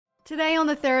Today on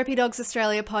the Therapy Dogs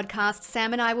Australia podcast,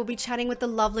 Sam and I will be chatting with the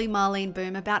lovely Marlene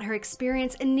Boom about her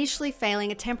experience initially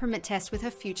failing a temperament test with her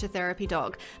future therapy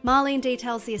dog. Marlene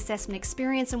details the assessment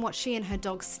experience and what she and her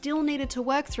dog still needed to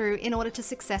work through in order to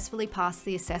successfully pass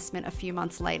the assessment a few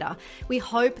months later. We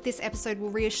hope this episode will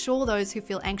reassure those who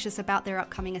feel anxious about their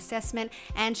upcoming assessment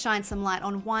and shine some light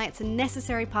on why it's a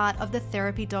necessary part of the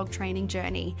therapy dog training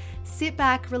journey. Sit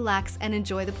back, relax, and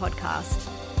enjoy the podcast.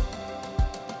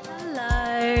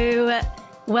 Hello.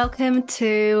 Welcome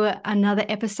to another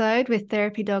episode with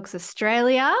Therapy Dogs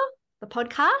Australia, the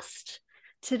podcast.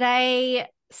 Today,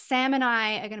 Sam and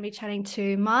I are going to be chatting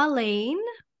to Marlene,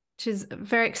 which is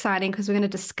very exciting because we're going to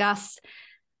discuss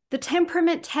the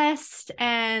temperament test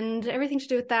and everything to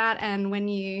do with that. And when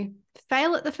you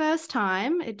fail it the first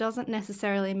time, it doesn't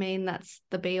necessarily mean that's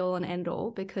the be all and end all,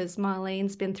 because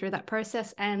Marlene's been through that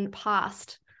process and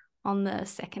passed on the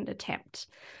second attempt.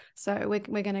 So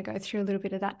we're going to go through a little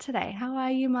bit of that today. How are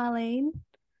you, Marlene?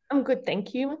 I'm good,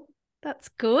 thank you. That's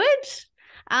good.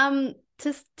 To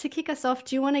kick us off,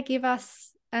 do you want to give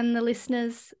us and the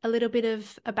listeners a little bit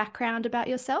of a background about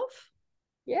yourself?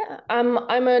 Yeah, I'm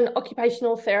an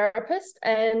occupational therapist,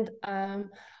 and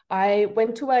I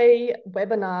went to a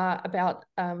webinar about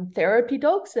therapy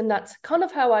dogs, and that's kind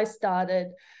of how I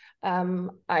started.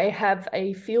 I have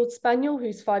a field spaniel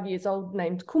who's 5 years old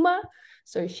named Kuma.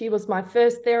 So she was my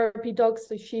first therapy dog.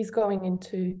 So she's going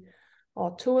into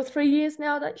 2 or 3 years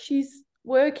now that she's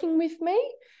working with me.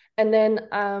 And then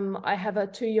I have a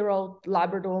 2-year-old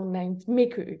Labrador named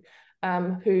Miku,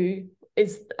 who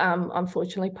is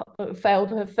unfortunately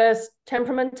failed her first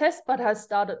temperament test, but has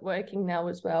started working now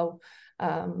as well.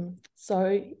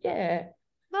 So, yeah.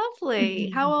 Lovely.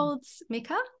 How old's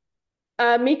Mika?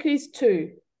 Miku's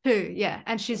 2. 2, yeah.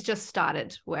 And she's just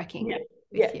started working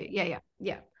with you.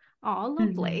 Yeah. Oh,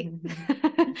 lovely.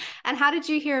 And how did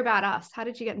you hear about us? How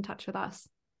did you get in touch with us?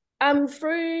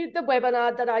 Through the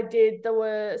webinar that I did, there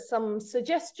were some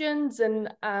suggestions,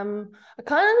 and I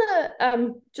kind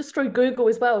of just through Google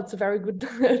as well. It's a very good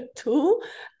tool.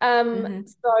 And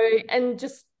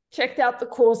just checked out the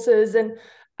courses, and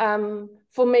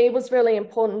for me, it was really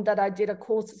important that I did a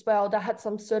course as well that had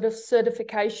some sort of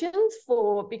certifications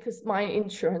because my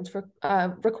insurance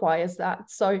requires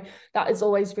that. So that is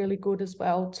always really good as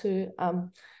well to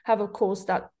have a course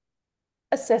that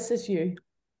assesses you.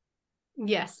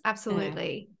 Yes,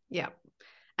 absolutely. Yeah.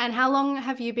 And how long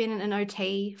have you been an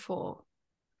OT for?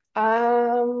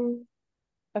 A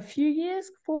few years,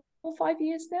 4 or 5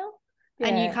 years now. Yeah.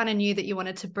 And you kind of knew that you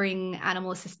wanted to bring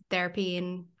animal assisted therapy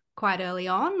in quite early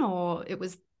on, or it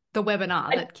was the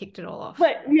webinar that kicked it all off?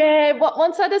 But yeah,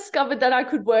 once I discovered that I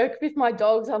could work with my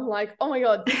dogs, I'm like, oh my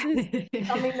God, this is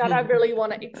something that I really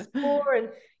want to explore. And,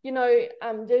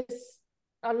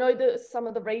 I know that some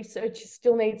of the research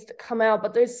still needs to come out,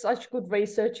 but there's such good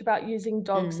research about using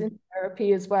dogs in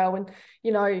therapy as well. And,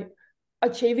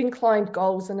 achieving client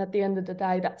goals. And at the end of the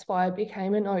day, that's why I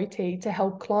became an OT, to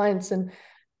help clients. And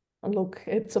look,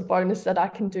 it's a bonus that I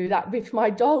can do that with my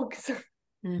dogs.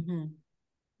 Mm-hmm.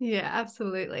 Yeah,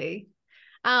 absolutely.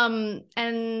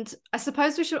 And I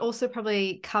suppose we should also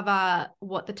probably cover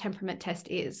what the temperament test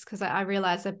is, because I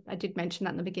realized I did mention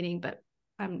that in the beginning, but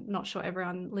I'm not sure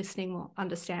everyone listening will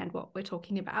understand what we're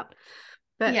talking about.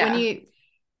 But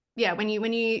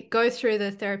when you go through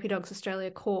the Therapy Dogs Australia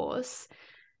course,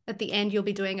 at the end you'll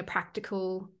be doing a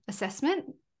practical assessment,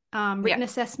 written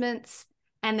assessments,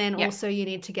 and then also you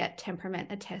need to get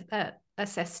temperament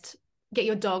assessed. Get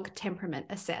your dog temperament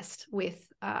assessed with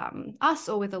us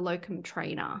or with a locum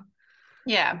trainer.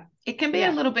 Yeah, it can be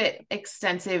a little bit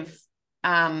extensive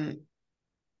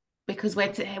because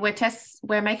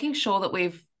we're making sure that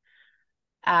we've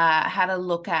had a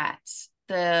look at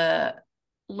the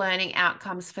learning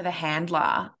outcomes for the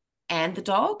handler and the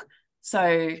dog.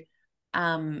 So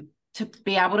to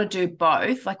be able to do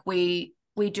both, like we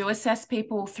do assess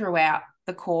people throughout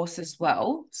the course as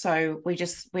well. So we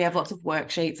have lots of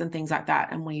worksheets and things like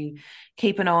that, and we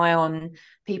keep an eye on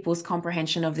people's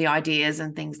comprehension of the ideas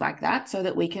and things like that, so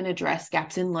that we can address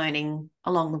gaps in learning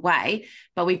along the way.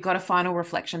 But we've got a final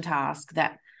reflection task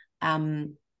that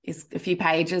is a few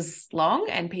pages long,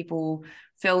 and people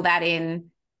fill that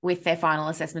in with their final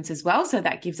assessments as well. So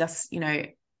that gives us,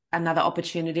 another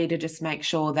opportunity to just make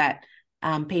sure that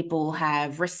people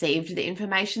have received the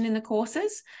information in the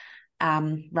courses,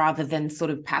 rather than sort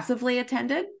of passively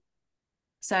attended.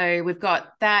 So we've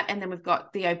got that, and then we've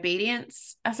got the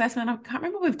obedience assessment. I can't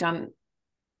remember what we've done.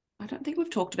 I don't think we've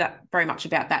talked about very much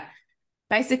about that.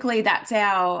 Basically, that's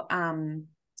our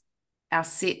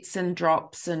sits and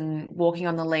drops and walking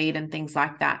on the lead and things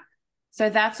like that.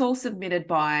 So that's all submitted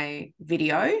by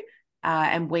video.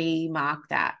 And we mark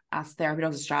that, us Therapy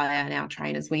Dogs Australia and our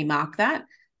trainers, we mark that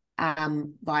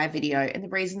via video. And the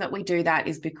reason that we do that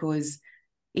is because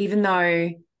even though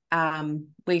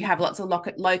we have lots of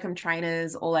locum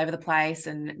trainers all over the place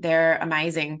and they're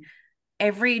amazing,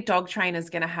 every dog trainer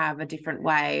is going to have a different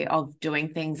way of doing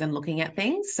things and looking at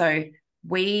things. So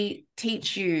we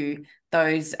teach you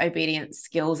those obedience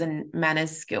skills and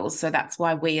manners skills. So that's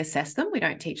why we assess them. We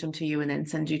don't teach them to you and then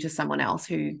send you to someone else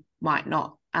who might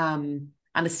not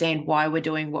understand why we're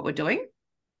doing what we're doing.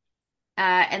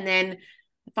 And then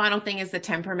the final thing is the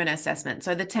temperament assessment.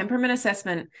 So the temperament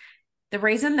assessment, the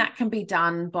reason that can be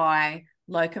done by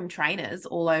locum trainers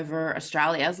all over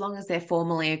Australia, as long as they're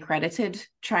formally accredited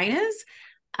trainers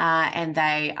and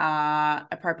they are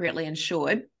appropriately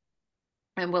insured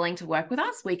and willing to work with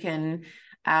us, we can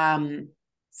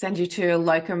send you to a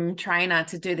locum trainer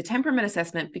to do the temperament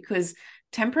assessment, because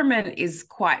temperament is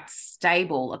quite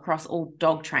stable across all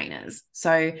dog trainers.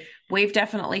 So we've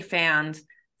definitely found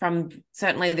from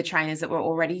certainly the trainers that we're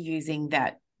already using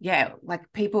that, yeah, like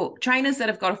trainers that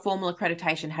have got a formal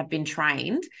accreditation have been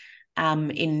trained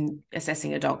in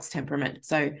assessing a dog's temperament.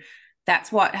 So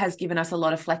that's what has given us a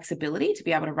lot of flexibility to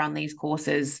be able to run these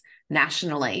courses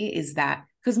nationally, is that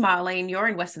because Marlene, you're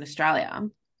in Western Australia.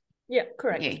 Yeah,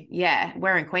 correct. Yeah,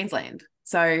 we're in Queensland.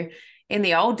 So in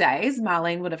the old days,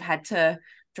 Marlene would have had to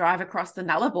drive across the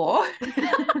Nullarbor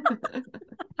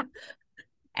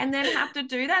and then have to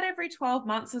do that every 12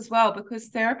 months as well, because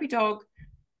therapy dog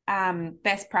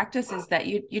best practice is that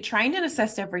you're trained and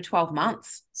assessed every 12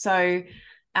 months. So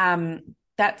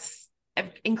that's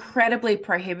incredibly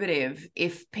prohibitive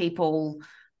if people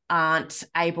aren't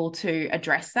able to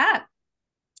address that.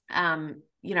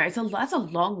 That's a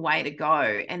long way to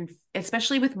go, and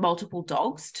especially with multiple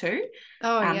dogs too.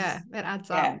 Oh yeah, it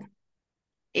adds up.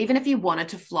 Even if you wanted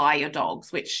to fly your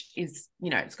dogs, which is,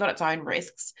 it's got its own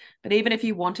risks, but even if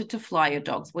you wanted to fly your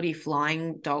dogs, what are you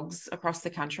flying dogs across the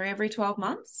country every 12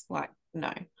 months? Like,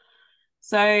 no.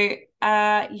 So,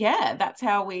 that's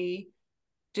how we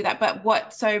do that.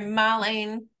 But so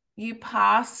Marlene, you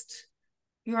passed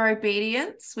your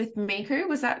obedience with Miku.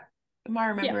 Am I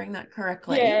remembering that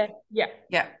correctly?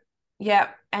 Yeah.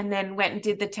 And then went and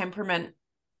did the temperament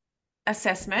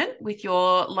assessment with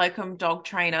your locum dog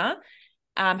trainer,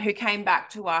 who came back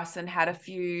to us and had a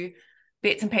few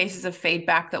bits and pieces of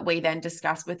feedback that we then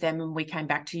discussed with them. And we came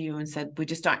back to you and said, we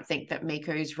just don't think that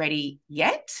Miku is ready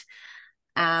yet.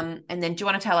 And then do you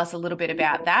want to tell us a little bit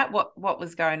about that? What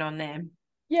was going on there?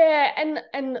 Yeah,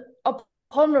 and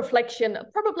upon reflection,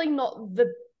 probably not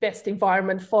the best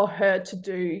environment for her to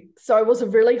do. So it was a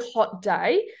really hot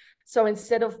day. So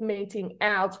instead of meeting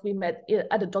out, we met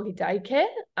at a doggy daycare,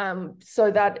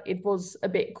 so that it was a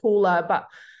bit cooler. But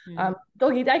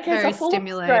doggy daycares are full of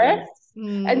stress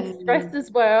and stress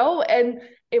as well. And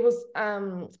it was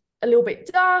a little bit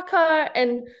darker,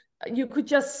 and you could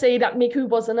just see that Miku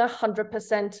wasn't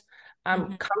 100%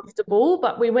 comfortable,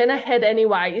 but we went ahead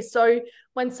anyway. So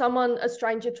when a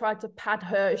stranger tried to pat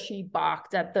her, she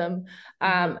barked at them,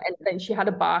 and then she had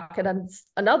a bark at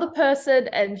another person,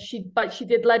 but she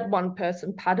did let one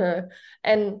person pat her,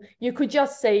 and you could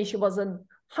just see she wasn't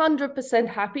 100%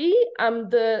 happy.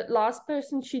 The last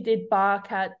person she did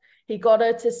bark at, he got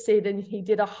her to sit and he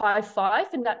did a high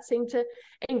five, and that seemed to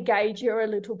engage her a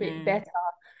little bit better.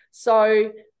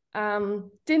 So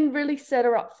didn't really set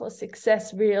her up for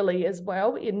success really as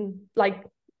well.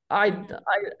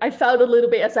 I felt a little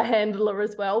bit as a handler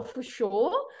as well, for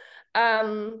sure.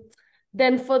 So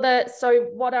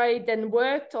what I then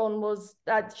worked on was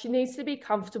that she needs to be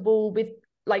comfortable with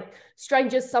like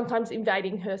strangers sometimes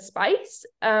invading her space,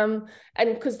 and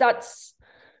because that's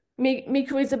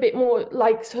Miku is a bit more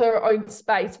like her own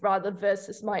space rather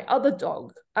versus my other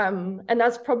dog, and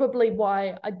that's probably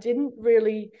why I didn't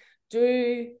really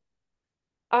do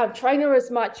train her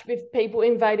as much with people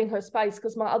invading her space,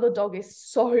 because my other dog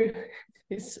is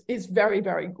is very,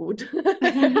 very good.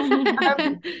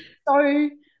 So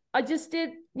I just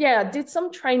did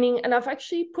some training, and I've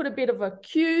actually put a bit of a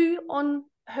cue on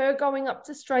her going up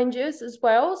to strangers as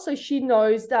well, so she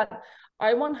knows that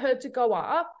I want her to go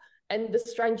up and the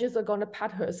strangers are going to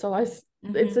pat her. So it's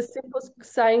as simple as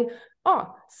saying,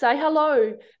 oh, say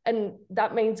hello. And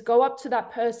that means go up to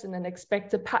that person and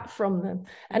expect a pat from them.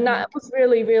 And that was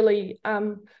really, really,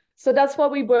 so that's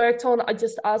what we worked on. I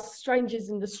just asked strangers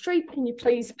in the street, can you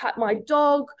please pat my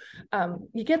dog?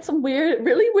 You get some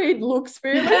really weird looks,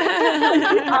 really.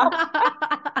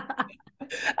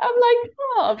 I'm like,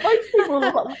 oh, most people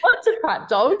want to pat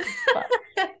dogs.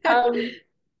 But,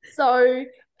 so,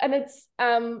 and it's,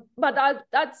 but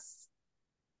that's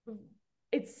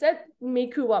it set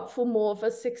Miku up for more of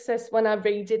a success when I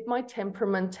redid my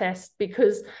temperament test,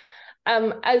 because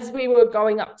as we were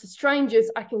going up to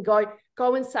strangers, I can go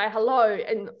and say hello,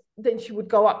 and then she would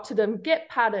go up to them, get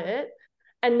patted,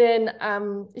 and then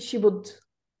she would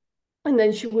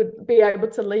be able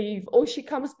to leave, or she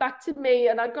comes back to me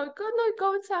and I go,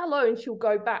 go and say hello, and she'll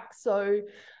go back. So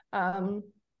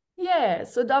yeah,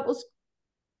 so that was,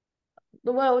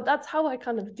 well, that's how I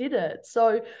kind of did it.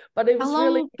 So, but it was How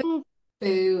long really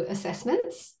do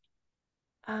assessments?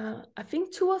 I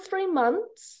think 2 or 3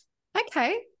 months.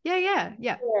 Okay. Yeah.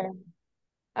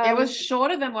 It was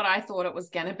shorter than what I thought it was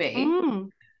going to be.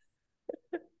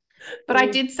 But yeah. I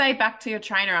did say back to your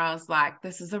trainer, I was like,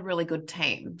 this is a really good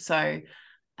team. So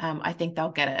I think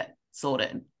they'll get it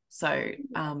sorted. So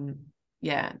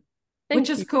yeah,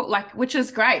 which is cool, like, which is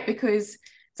great, because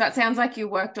so it sounds like you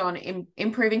worked on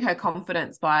improving her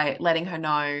confidence by letting her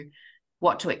know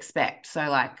what to expect. So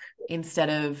like, instead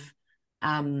of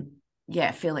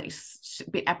feeling a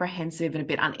bit apprehensive and a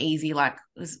bit uneasy, like,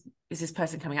 is this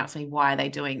person coming up to me? Why are they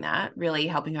doing that? Really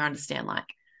helping her understand, like,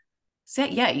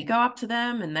 you go up to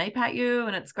them and they pat you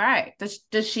and it's great.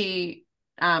 Does she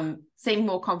seem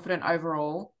more confident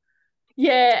overall?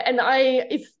 Yeah, and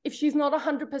if she's not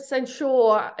 100%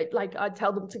 sure, I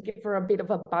tell them to give her a bit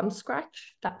of a bum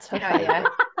scratch. That's her favorite.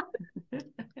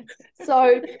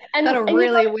 So that'll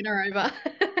really win her over.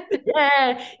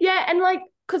 yeah, and like,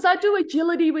 because I do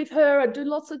agility with her, I do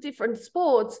lots of different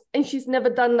sports, and she's never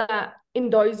done that in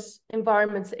those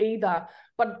environments either.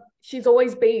 But she's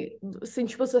always been,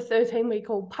 since she was a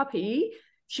 13-week-old puppy,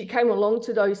 she came along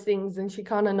to those things, and she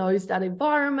kind of knows that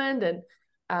environment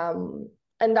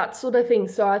and that sort of thing.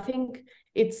 So I think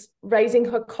it's raising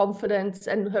her confidence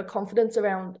and her confidence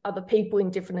around other people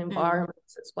in different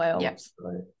environments as well. Yep.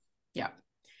 So.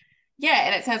 Yeah,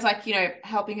 and it sounds like,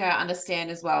 helping her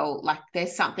understand as well, like,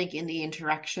 there's something in the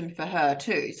interaction for her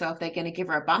too. So if they're going to give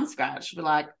her a bum scratch, we're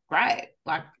like, great,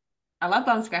 like, I love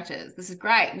bum scratches. This is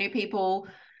great. New people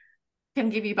can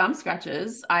give you bum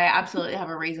scratches. I absolutely have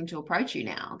a reason to approach you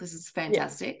now. This is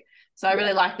fantastic. Yeah. So I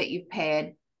really like that you've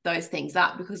paired those things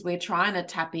up, because we're trying to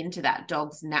tap into that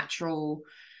dog's natural,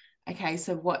 okay,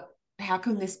 so how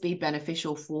can this be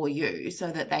beneficial for you,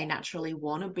 so that they naturally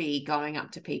want to be going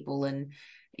up to people and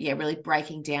really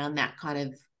breaking down that kind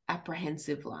of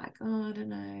apprehensive, like, oh, I don't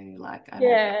know, like,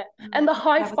 and the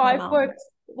high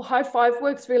five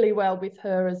works really well with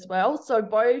her as well. So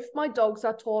both my dogs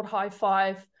are taught high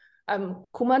five.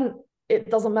 Kuman, it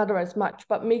doesn't matter as much,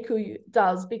 but Miku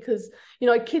does, because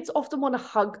kids often want to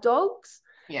hug dogs,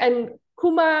 and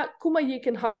Kuma you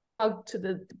can hug to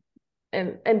the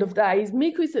end of days.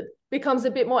 Miku becomes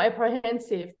a bit more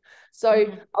apprehensive. So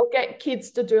I'll get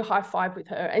kids to do high five with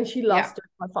her, and she loves doing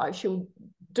high five. She'll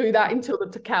do that until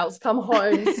the cows come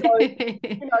home. So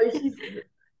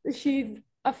she's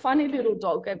a funny little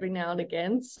dog every now and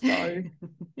again. So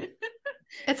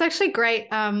it's actually great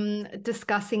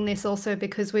discussing this also,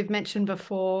 because we've mentioned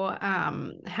before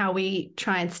how we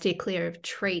try and steer clear of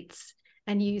treats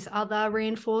and use other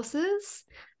reinforcers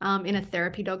in a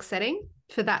therapy dog setting,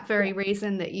 for that very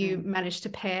reason, that you managed to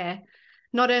pair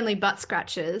not only butt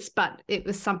scratches, but it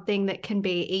was something that can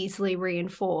be easily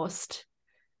reinforced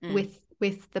with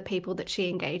the people that she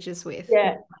engages with.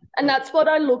 Yeah, and that's what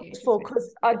I looked for,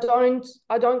 because I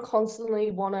don't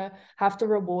constantly want to have to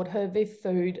reward her with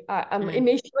food.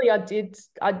 Initially,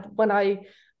 when I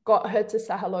got her to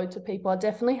say hello to people, I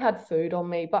definitely had food on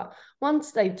me. But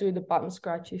once they do the bum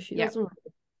scratches, she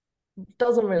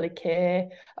doesn't really care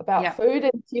about food,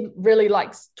 and she really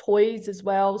likes toys as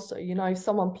well. So if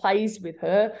someone plays with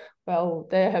her, well,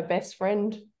 they're her best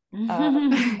friend.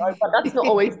 But that's not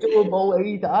always doable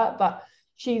either. But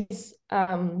she's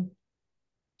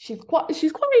quite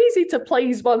easy to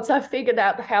please once I figured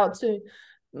out how to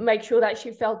make sure that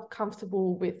she felt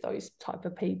comfortable with those type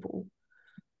of people.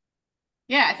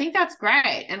 Yeah, I think that's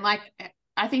great. And like,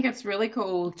 I think it's really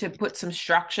cool to put some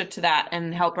structure to that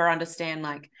and help her understand,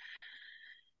 like,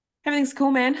 everything's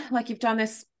cool, man. Like, you've done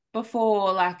this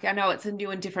before. Like, I know it's a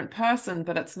new and different person,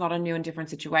 but it's not a new and different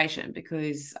situation,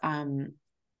 because with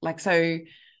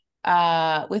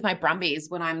my Brumbies,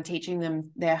 when I'm teaching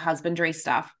them their husbandry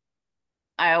stuff,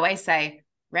 I always say,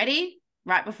 ready?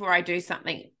 Right before I do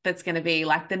something that's going to be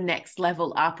like the next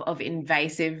level up of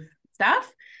invasive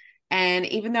stuff. And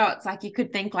even though it's like, you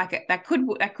could think like that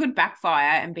could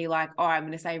backfire and be like, oh, I'm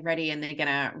going to say ready and they're going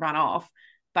to run off.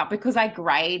 But because I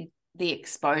grade the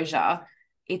exposure,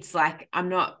 it's like, I'm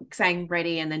not saying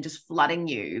ready and then just flooding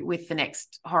you with the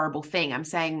next horrible thing. I'm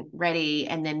saying ready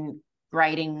and then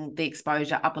grading the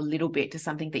exposure up a little bit to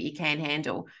something that you can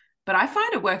handle. But I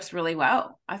find it works really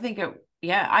well. I think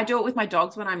yeah, I do it with my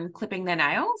dogs when I'm clipping their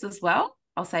nails as well.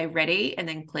 I'll say ready and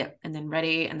then clip and then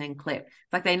ready and then clip.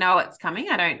 It's like they know it's coming.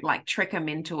 I don't like trick them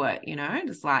into it,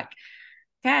 just like,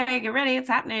 okay, get ready, it's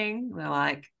happening. They're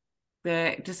like,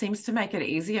 it just seems to make it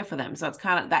easier for them. So it's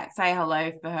kind of that say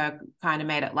hello for her kind of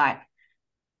made it like,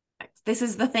 this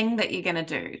is the thing that you're going to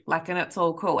do. Like, and it's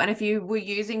all cool. And if you were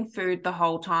using food the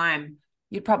whole time,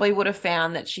 you probably would have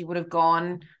found that she would have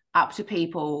gone up to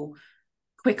people,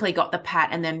 quickly got the pat,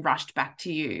 and then rushed back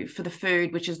to you for the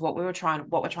food, which is what we're trying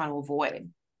to avoid.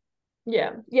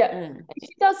 Yeah.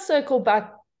 She does circle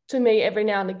back to me every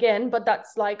now and again, but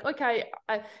that's like, okay,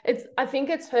 I think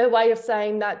it's her way of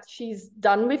saying that she's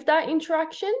done with that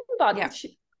interaction. But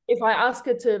if I ask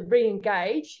her to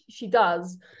re-engage, she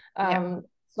does.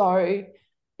 So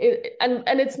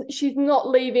it's she's not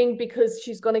leaving because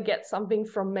she's going to get something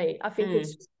from me. I think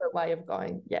it's just her way of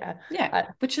going,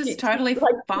 which is totally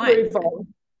fine.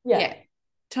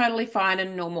 Totally fine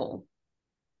and normal.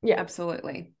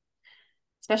 Absolutely.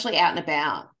 Especially out and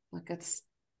about. Like, it's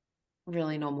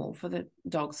really normal for the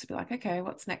dogs to be like, okay,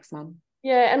 what's next, Mum?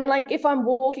 Yeah, and like if I'm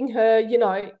walking her,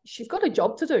 she's got a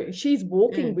job to do. She's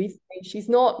walking with me. She's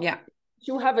not,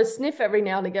 she'll have a sniff every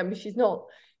now and again, but she's not,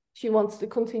 she wants to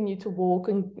continue to walk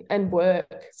and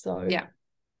work. So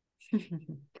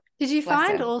Did you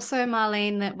find also,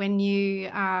 Marlene, that when you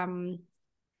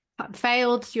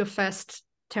failed your first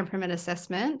temperament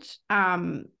assessment,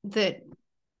 that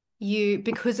you,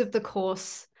 because of the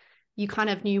course, you kind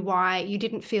of knew why you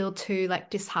didn't feel too like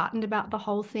disheartened about the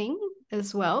whole thing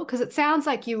as well? Because it sounds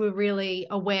like you were really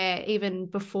aware even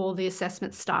before the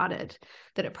assessment started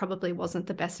that it probably wasn't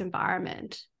the best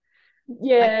environment.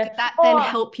 Yeah. Did that then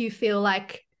help you feel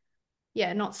like,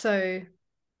 not so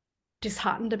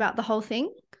disheartened about the whole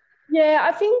thing? Yeah,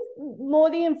 I think more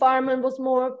the environment was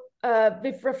more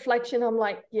with reflection. I'm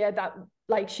like, that,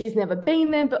 like, she's never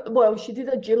been there, but well, she did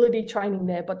agility training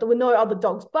there, but there were no other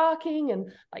dogs barking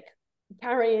and like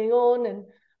carrying on.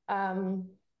 And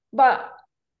but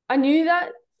I knew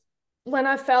that when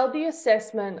I failed the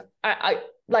assessment, I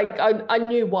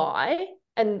knew why,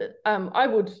 and I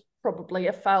would probably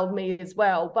have failed me as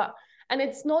well. And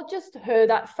it's not just her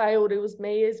that failed, it was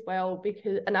me as well,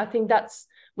 and I think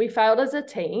we failed as a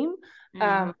team,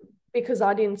 because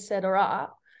I didn't set her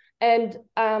up. And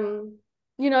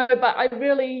but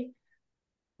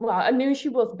I knew she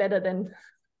was better than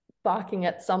barking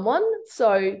at someone.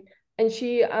 So, and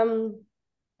she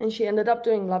ended up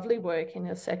doing lovely work in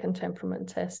her second temperament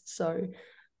test. So,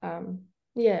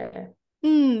 yeah.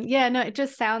 No, it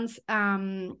just sounds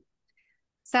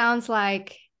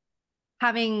like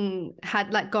having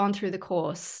had like gone through the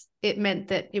course, it meant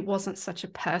that it wasn't such a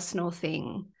personal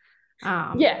thing.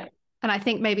 And I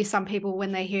think maybe some people,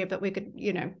 when they hear, but we're good,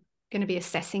 going to be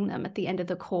assessing them at the end of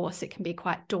the course, it can be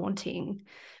quite daunting.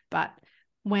 But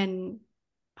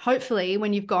hopefully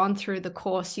when you've gone through the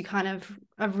course, you kind of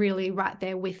are really right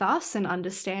there with us and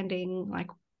understanding like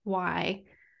why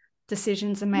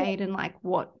decisions are made and like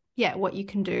what you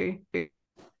can do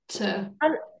to.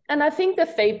 And I think the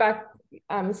feedback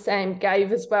Sam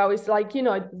gave as well is like,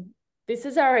 this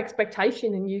is our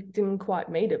expectation and you didn't quite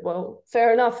meet it. Well,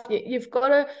 fair enough. You've got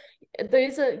to,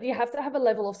 you have to have a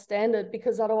level of standard,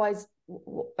 because otherwise,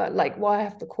 like, why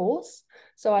have the course?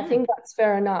 So I think that's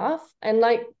fair enough. And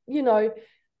like,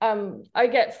 I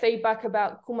get feedback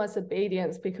about Kuma's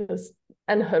obedience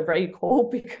and her recall,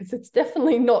 because it's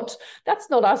definitely that's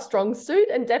not our strong suit.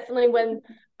 And definitely when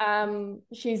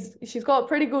she's got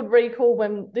pretty good recall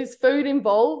when there's food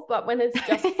involved, but when it's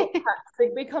just for pets,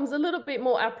 it becomes a little bit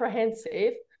more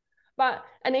apprehensive.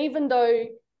 And even though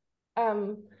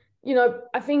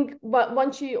I think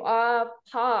once you are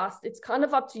past, it's kind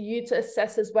of up to you to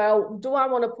assess as well. Do I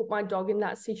want to put my dog in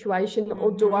that situation,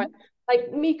 or do I,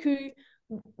 like Miku,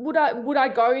 would I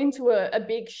go into a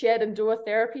big shed and do a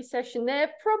therapy session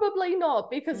there? Probably not,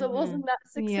 because it wasn't that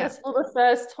successful the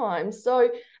first time. So,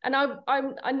 and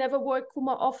I never work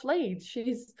Kuma off lead.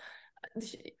 She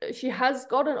has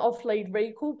got an off lead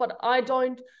recall, but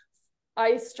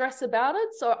I stress about it,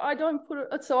 so I don't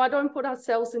put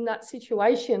ourselves in that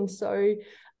situation. So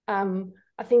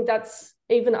I think that's,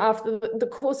 even after the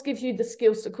course gives you the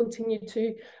skills to continue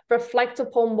to reflect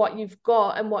upon what you've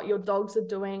got and what your dogs are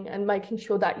doing, and making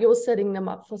sure that you're setting them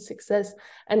up for success,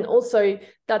 and also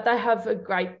that they have a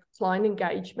great client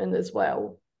engagement as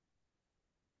well.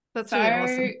 That's really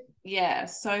awesome. Yeah,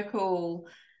 so cool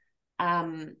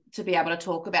to be able to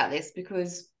talk about this,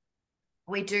 because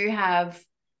we do have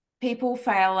people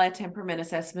fail their temperament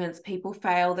assessments, people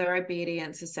fail their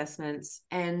obedience assessments,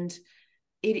 and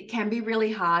it can be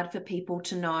really hard for people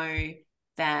to know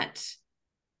that,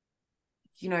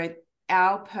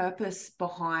 our purpose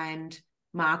behind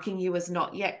marking you as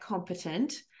not yet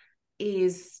competent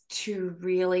is to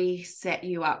really set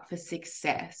you up for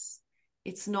success.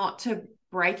 It's not to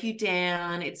break you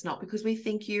down. It's not because we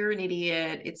think you're an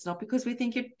idiot. It's not because we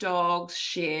think your dog's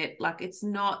shit. Like, it's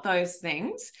not those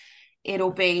things.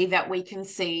 It'll be that we can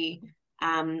see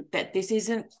that this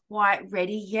isn't quite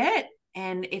ready yet.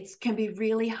 And it can be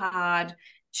really hard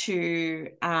to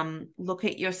look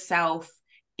at yourself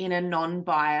in a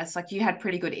non-bias. Like, you had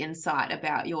pretty good insight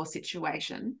about your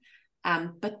situation.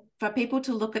 But for people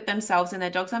to look at themselves and their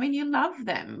dogs, I mean, you love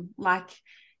them, like,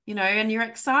 you know, and you're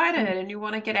excited and you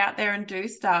want to get out there and do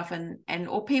stuff.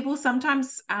 Or people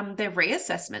sometimes their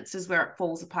reassessments is where it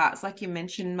falls apart. It's like you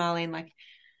mentioned, Marlene, like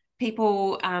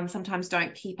people sometimes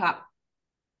don't keep up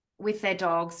with their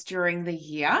dogs during the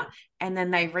year, and then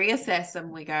they reassess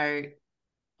and we go,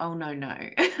 oh, no,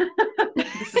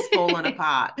 this has fallen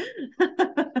apart.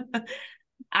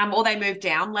 Or they move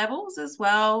down levels as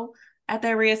well at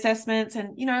their reassessments.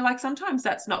 And, you know, like sometimes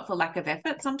that's not for lack of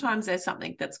effort. Sometimes there's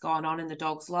something that's gone on in the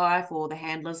dog's life or the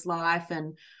handler's life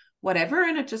and whatever,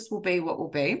 and it just will be what will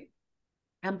be.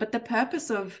 But the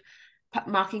purpose of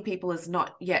marking people as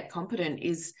not yet competent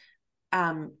is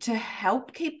to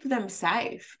help keep them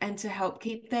safe and to help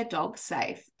keep their dogs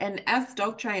safe. And as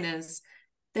dog trainers,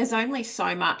 there's only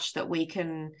so much that we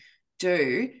can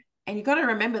do. And you've got to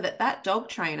remember that that dog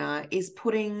trainer is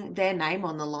putting their name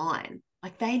on the line.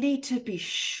 Like, they need to be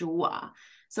sure.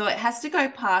 So it has to go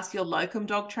past your locum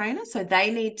dog trainer. So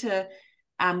they need to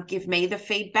give me the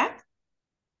feedback.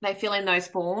 They fill in those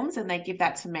forms and they give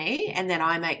that to me. And then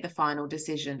I make the final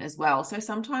decision as well. So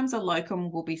sometimes a locum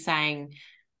will be saying,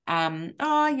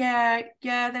 oh, yeah,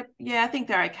 I think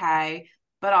they're okay.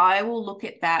 But I will look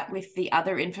at that with the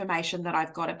other information that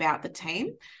I've got about the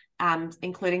team,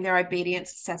 including their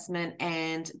obedience assessment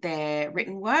and their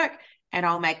written work. And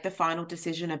I'll make the final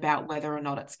decision about whether or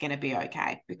not it's going to be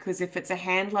okay. Because if it's a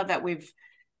handler that we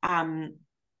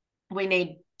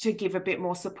need to give a bit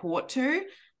more support to,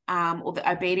 or the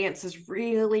obedience is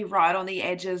really right on the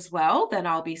edge as well, then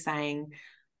I'll be saying,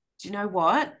 do you know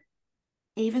what?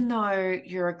 Even though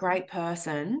you're a great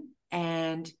person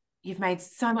and you've made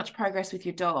so much progress with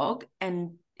your dog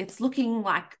and it's looking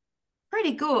like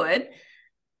pretty good,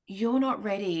 you're not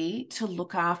ready to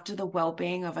look after the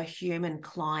well-being of a human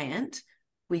client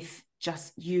with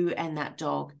just you and that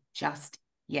dog just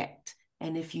yet.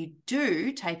 And if you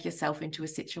do take yourself into a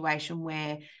situation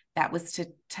where that was to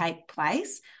take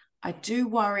place, I do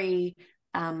worry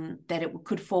that it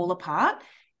could fall apart.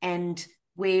 And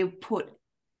we put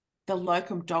the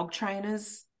locum dog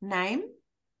trainer's name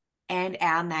and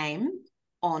our name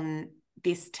on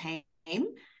this team.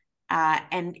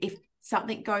 And if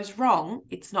something goes wrong,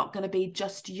 it's not going to be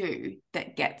just you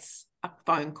that gets a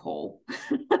phone call.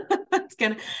 It's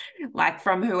going to, like,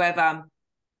 from whoever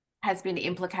has been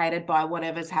implicated by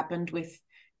whatever's happened with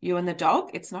you and the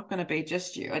dog. It's not going to be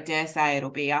just you. I dare say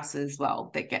it'll be us as well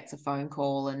that gets a phone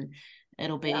call, and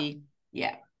it'll be,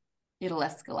 it'll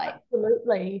escalate.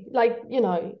 Absolutely. Like, you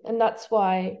know, and that's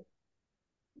why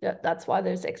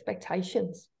there's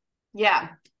expectations. Yeah.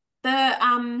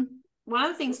 One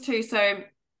of the things too, so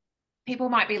people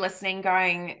might be listening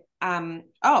going, oh,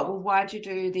 well, why'd you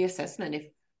do the assessment if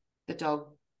the dog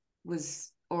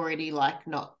was already like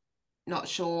not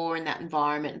sure in that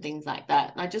environment and things like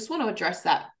that? And I just want to address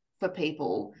that for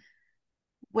people.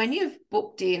 When you've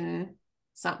booked in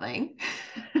something,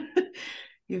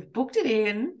 you've booked it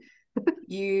in,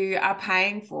 you are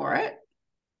paying for it,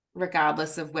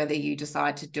 regardless of whether you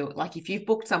decide to do it. Like, if you've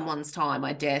booked someone's time,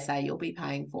 I dare say you'll be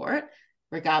paying for it,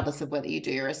 regardless of whether you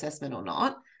do your assessment or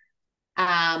not.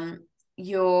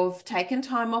 You've taken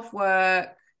time off work,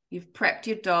 you've prepped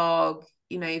your dog,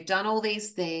 you know, you've done all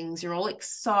these things, you're all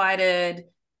excited.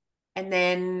 And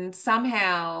then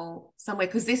somehow, somewhere,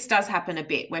 because this does happen a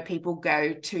bit, where people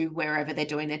go to wherever they're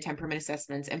doing their temperament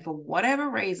assessments, and for whatever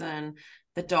reason,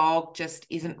 the dog just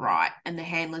isn't right and the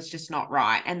handler's just not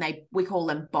right. And we call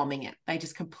them bombing it. They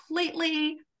just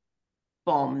completely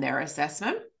bomb their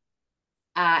assessment.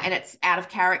 And it's out of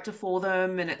character for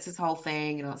them, and it's this whole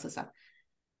thing and all that sort of stuff.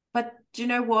 But do you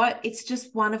know what? It's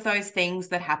just one of those things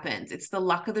that happens. It's the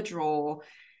luck of the draw.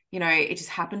 You know, it just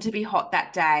happened to be hot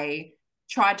that day.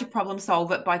 Tried to problem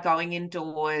solve it by going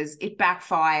indoors. It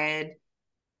backfired.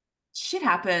 Shit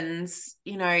happens.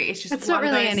 You know, it's just it's not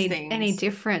really any things.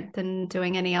 different than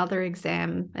doing any other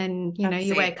exam. And, you know,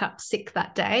 you wake up sick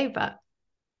that day, but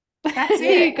that's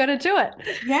it. You got to do it.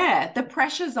 Yeah, the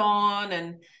pressure's on,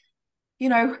 and you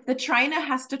know, the trainer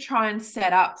has to try and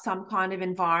set up some kind of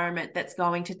environment that's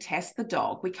going to test the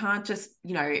dog. We can't just,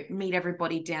 you know, meet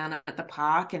everybody down at the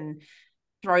park and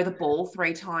throw the ball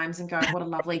 3 times and go, what a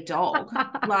lovely dog.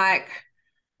 Like,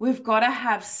 we've got to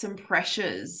have some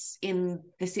pressures in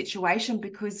the situation,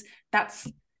 because that's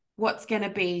what's going to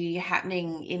be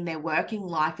happening in their working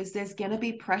life. Is there's going to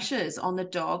be pressures on the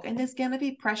dog and there's going to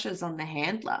be pressures on the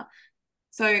handler.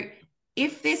 So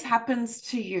if this happens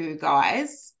to you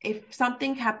guys, if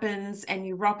something happens and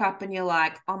you rock up and you're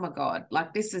like, oh my God,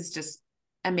 like this is just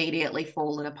immediately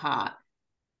fallen apart,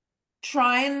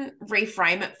 try and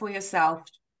reframe it for yourself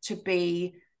to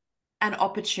be an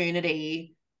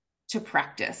opportunity to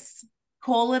practice.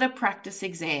 Call it a practice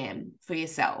exam for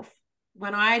yourself.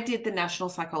 When I did the national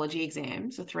psychology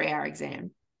exam, so 3-hour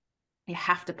exam, you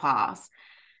have to pass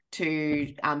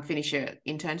to finish your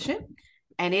internship.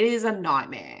 And it is a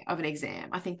nightmare of an exam.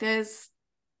 I think there's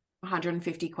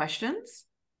 150 questions.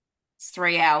 It's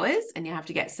 3 hours and you have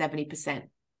to get 70%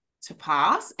 to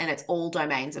pass. And it's all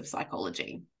domains of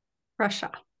psychology.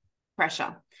 Pressure.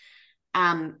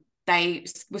 They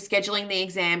were scheduling the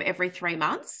exam every 3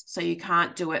 months. So you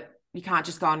can't do it. You can't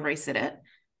just go and resit it.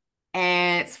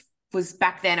 And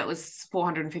back then it was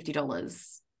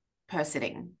 $450 per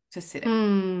sitting to sit it.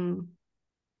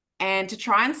 And to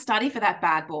try and study for that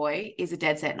bad boy is a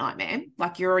dead set nightmare.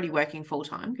 Like, you're already working full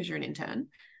time because you're an intern.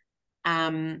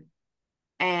 And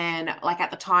like at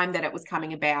the time that it was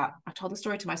coming about, I told the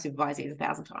story to my supervisors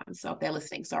 1,000 times. So if they're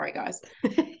listening, sorry guys.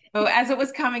 But as it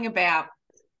was coming about,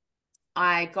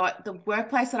 I got the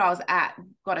workplace that I was at,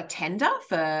 got a tender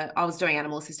for, I was doing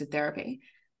animal assisted therapy.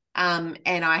 And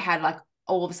I had like,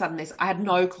 all of a sudden I had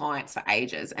no clients for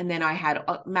ages. And then I had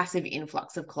a massive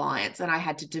influx of clients and I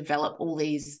had to develop all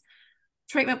these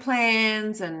treatment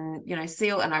plans and,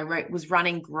 and I was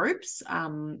running groups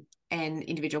and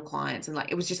individual clients. And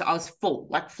like, it was just, I was full,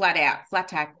 like flat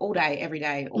tack all day, every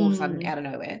day, all of a sudden out of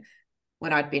nowhere,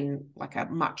 when I'd been like a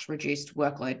much reduced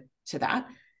workload to that.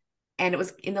 And it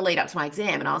was in the lead up to my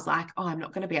exam. And I was like, oh, I'm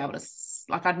not going to be able to,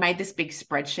 like, I'd made this big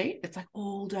spreadsheet. It's like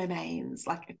all domains,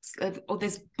 like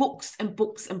there's books and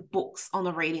books and books on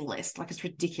the reading list. Like, it's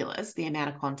ridiculous, the amount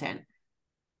of content.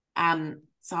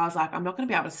 So I was like, I'm not going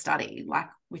to be able to study like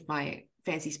with my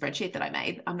fancy spreadsheet that I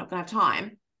made. I'm not going to have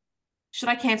time. Should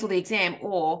I cancel the exam?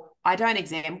 Or I don't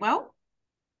exam well,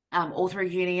 all through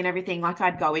uni and everything. Like,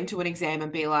 I'd go into an exam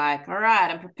and be like, all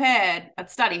right, I'm prepared. I'd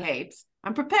study heaps.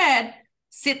 I'm prepared.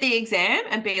 Sit the exam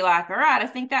and be like, all right, I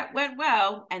think that went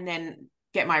well. And then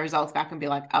get my results back and be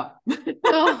like, oh.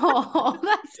 Oh,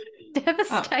 that's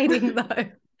devastating though.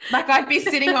 Like, I'd be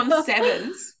sitting on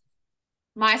 7s.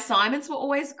 My assignments were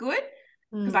always good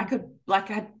because I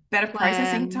had better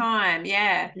processing time.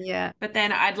 Yeah. Yeah. But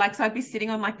then I'd be sitting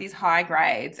on like these high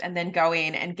grades and then go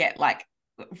in and get like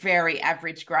very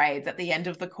average grades at the end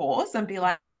of the course and be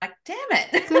like damn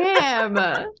it.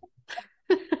 Damn.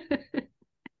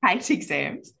 Hate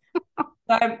exams.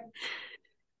 So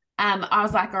I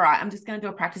was like, all right, I'm just going to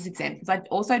do a practice exam because I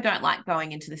also don't like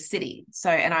going into the city. So,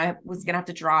 and I was going to have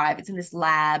to drive. It's in this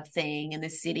lab thing in the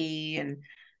city and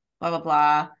blah, blah,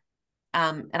 blah.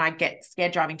 And I get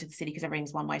scared driving to the city because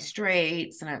everything's one-way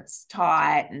streets and it's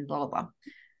tight and blah, blah, blah.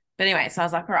 But anyway, so I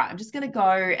was like, all right, I'm just going to go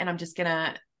and I'm just going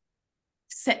to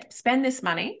spend this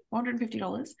money,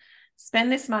 $450,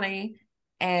 spend this money,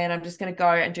 and I'm just going to go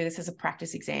and do this as a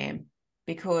practice exam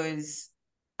because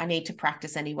I need to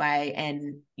practice anyway.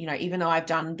 And, even though I've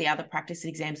done the other practice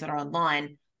exams that are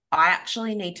online, I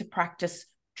actually need to practice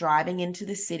driving into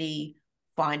the city,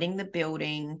 finding the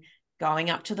building, going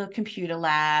up to the computer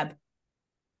lab,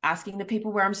 asking the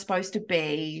people where I'm supposed to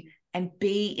be, and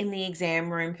be in the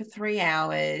exam room for 3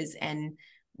 hours. And,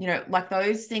 like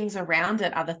those things around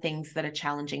it are the things that are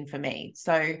challenging for me.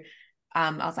 So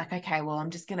I was like, okay, well, I'm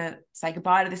just going to say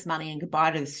goodbye to this money and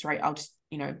goodbye to this street. I'll just,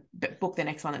 book the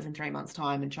next one that's in 3 months'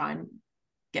 time and try and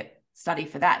get study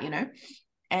for that,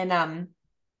 and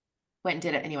went and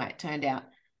did it. Anyway, it turned out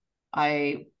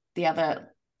the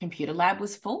other computer lab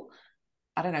was full.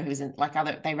 I don't know who's in, like,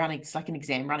 it's like an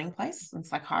exam running place.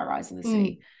 It's like high rise in the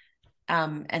city.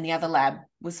 And the other lab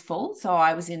was full. So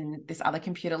I was in this other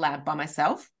computer lab by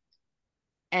myself,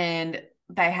 and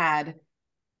so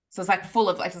it's like full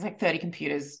of it's like 30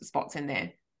 computers spots in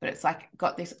there, but it's like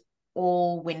got this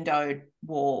all windowed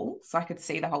wall. So I could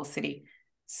see the whole city,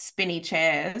 spinny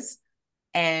chairs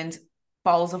and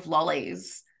bowls of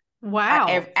lollies. Wow.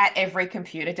 At every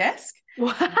computer desk.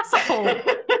 Wow. So,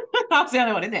 I was the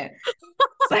only one in there.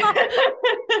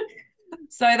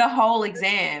 So the whole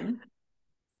exam,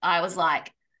 I was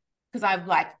like, because I'd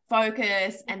like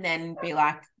focus and then be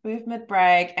like movement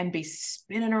break and be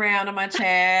spinning around on my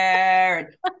chair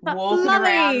and walking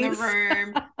around the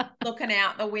room, looking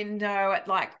out the window at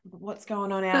like what's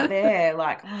going on out there.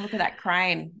 Like, oh, look at that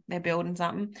crane. They're building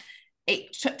something.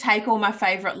 Take all my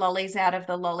favorite lollies out of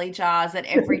the lolly jars at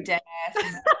every desk.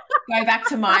 go back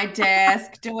to my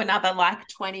desk, do another like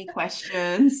 20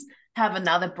 questions, have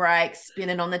another break,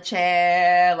 spinning on the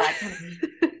chair. Like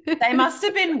they must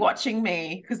have been watching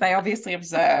me because they obviously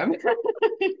observed.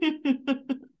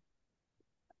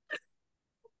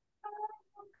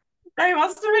 They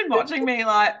must have been watching me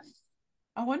like,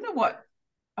 I wonder what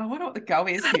the go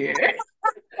is here.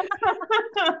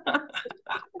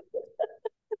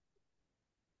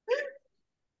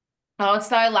 I was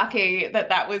so lucky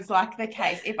that was like the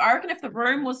case. I reckon if the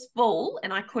room was full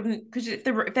and I couldn't, because if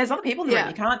there's other people in the room,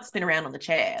 you can't spin around on the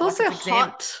chair. It's also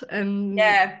hot and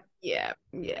yeah.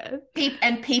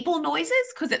 And people noises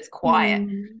because it's quiet.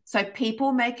 So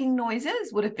people making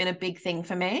noises would have been a big thing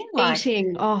for me. Like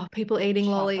eating, people eating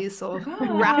lollies or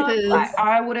wrappers. Like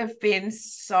I would have been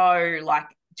so like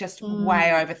just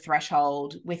way over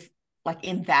threshold with like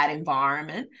in that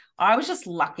environment. I was just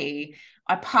lucky.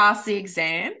 I passed the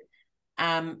exam.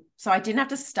 So I didn't have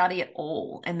to study at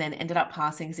all and then ended up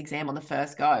passing this exam on the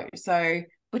first go. So,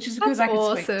 which is because I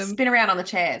could spin around on the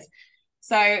chairs.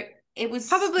 So it was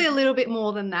probably a little bit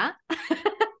more than that.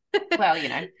 Well,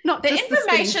 not the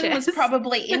information was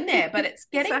probably in there, but it's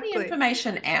getting the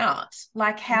information out.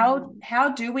 Like how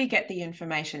do we get the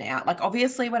information out? Like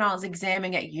obviously when I was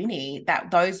examining at uni, that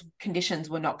those conditions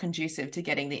were not conducive to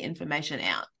getting the information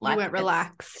out. Like you weren't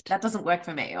relaxed. That doesn't work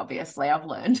for me, obviously. I've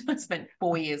learned. I spent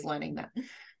 4 years learning that.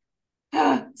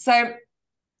 So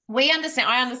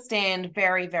I understand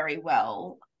very, very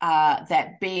well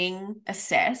that being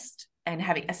assessed and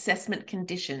having assessment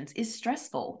conditions is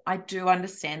stressful. I do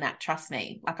understand that. Trust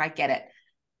me. Like I get it.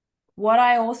 What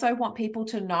I also want people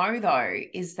to know though,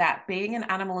 is that being an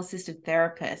animal assisted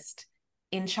therapist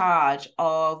in charge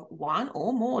of one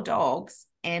or more dogs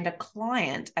and a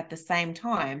client at the same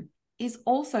time is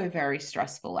also very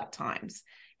stressful at times.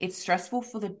 It's stressful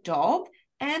for the dog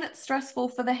and it's stressful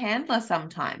for the handler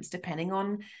sometimes, depending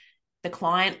on the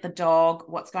client, the dog,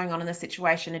 what's going on in the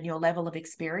situation and your level of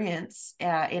experience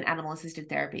in animal-assisted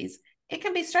therapies. It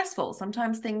can be stressful.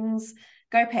 Sometimes things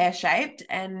go pear-shaped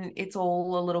and it's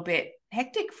all a little bit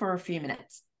hectic for a few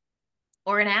minutes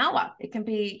or an hour. It can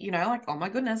be, like, oh my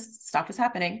goodness, stuff is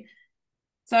happening.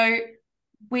 So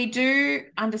we do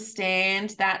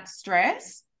understand that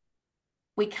stress.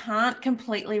 We can't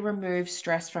completely remove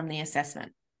stress from the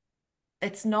assessment.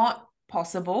 It's not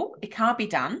possible. It can't be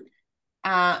done.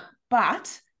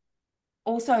 But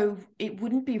also it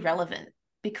wouldn't be relevant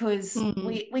because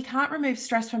we can't remove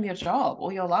stress from your job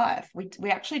or your life. We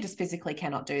actually just physically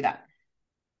cannot do that.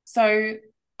 So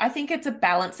I think it's a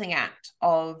balancing act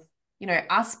of,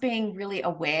 us being really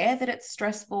aware that it's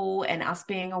stressful and us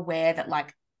being aware that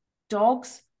like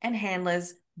dogs and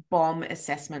handlers bomb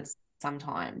assessments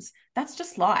sometimes. That's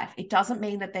just life. It doesn't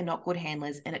mean that they're not good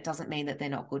handlers and it doesn't mean that they're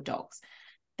not good dogs.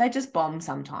 They just bomb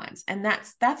sometimes. And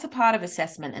that's a part of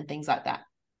assessment and things like that.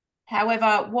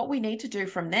 However, what we need to do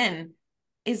from then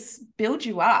is build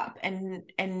you up and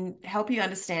help you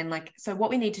understand, like, so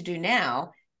what we need to do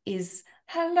now is,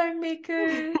 hello,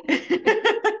 Miku.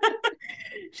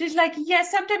 She's like, yeah,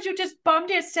 sometimes you just bomb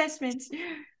the assessments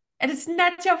and it's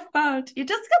not your fault. You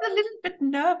just got a little bit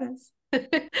nervous.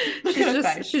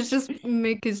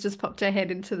 Miku's just popped her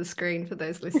head into the screen for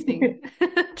those listening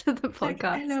to the podcast.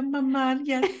 Like, hello, Mama.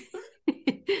 Yes.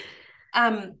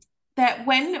 That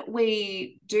when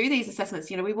we do these assessments,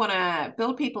 we want to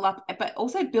build people up, but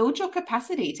also build your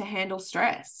capacity to handle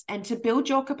stress and to build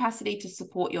your capacity to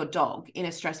support your dog in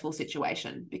a stressful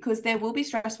situation, because there will be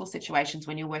stressful situations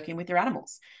when you're working with your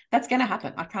animals. That's going to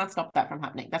happen. I can't stop that from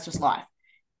happening. That's just life.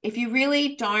 If you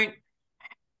don't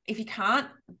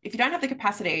have the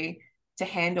capacity to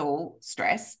handle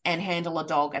stress and handle a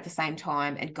dog at the same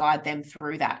time and guide them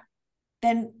through that,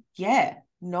 then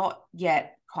not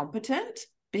yet competent,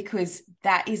 because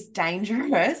that is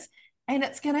dangerous and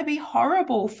it's going to be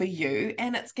horrible for you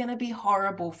and it's going to be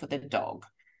horrible for the dog.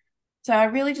 So I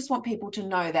really just want people to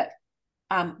know that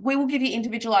we will give you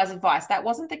individualized advice. That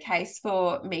wasn't the case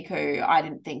for Miku, I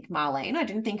didn't think, Marlene. I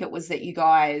didn't think it was that you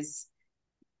guys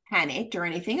panicked or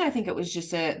anything. I think it was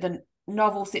just the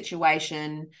novel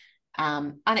situation,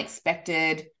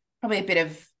 unexpected, probably a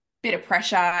bit of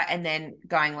pressure, and then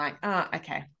going like, oh,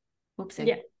 okay,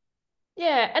 whoopsie.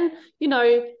 Yeah, and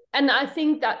and I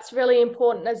think that's really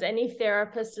important as any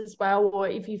therapist as well, or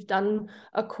if you've done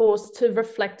a course, to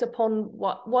reflect upon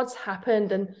what's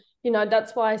happened. And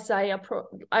that's why I say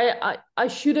I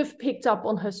should have picked up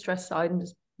on her stress side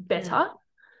better.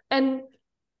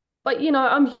 But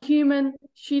I'm human.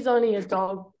 She's only a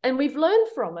dog, and we've learned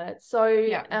from it. So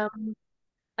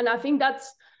and I think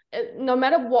that's, no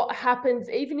matter what happens,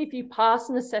 even if you pass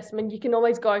an assessment, you can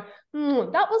always go,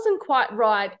 that wasn't quite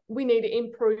right. We need to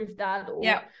improve that.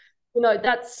 Or you know,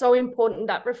 that's so important,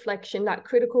 that reflection, that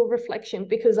critical reflection,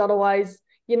 because otherwise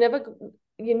you never,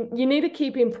 you need to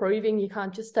keep improving. You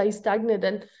can't just stay stagnant.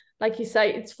 And like you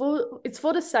say, it's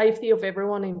for the safety of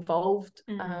everyone involved.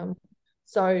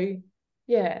 So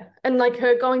yeah. And like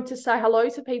her going to say hello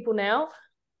to people now,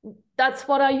 that's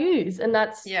what I use, and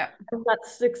that's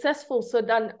successful. So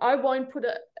then I won't put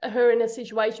her in a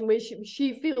situation where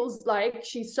she feels like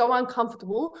she's so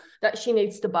uncomfortable that she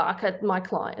needs to bark at my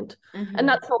client. And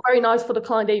that's not very nice for the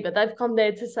client either. They've come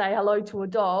there to say hello to a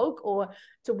dog or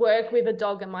to work with a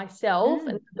dog and myself,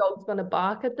 and the dog's going to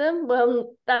bark at them.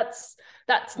 Well, that's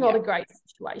not a great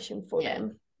situation for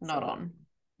them. Not on.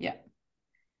 Yeah,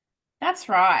 that's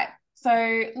right.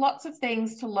 So lots of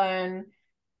things to learn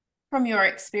from your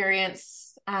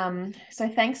experience. So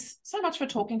thanks so much for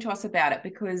talking to us about it,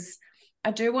 because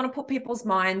I do want to put people's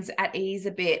minds at ease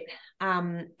a bit,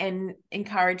 and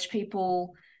encourage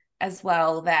people as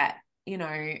well that, you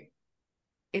know,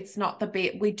 it's not the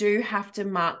bit, we do have to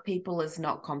mark people as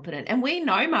not competent. And we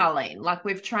know Marlene, like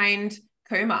we've trained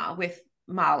Kuma with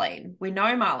Marlene. We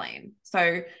know Marlene.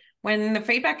 So when the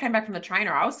feedback came back from the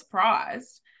trainer, I was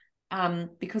surprised,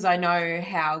 because I know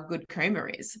how good Kuma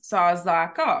is. So I was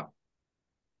like, oh,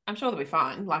 I'm sure they'll be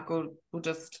fine. Like we'll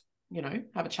just, you know,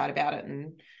 have a chat about it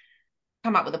and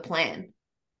come up with a plan.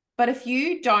 But if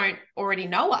you don't already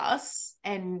know us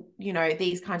and, you know,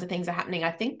 these kinds of things are happening,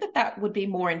 I think that would be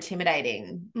more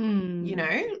intimidating, you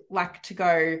know, like to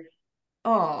go,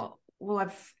 oh,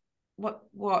 well,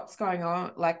 what's going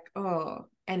on? Like, oh,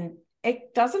 and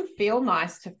it doesn't feel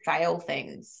nice to fail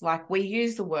things. Like we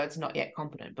use the words not yet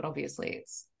competent, but obviously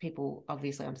it's people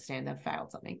obviously understand they've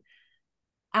failed something.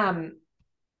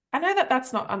 I know that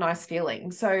that's not a nice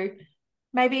feeling. So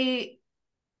maybe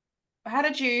how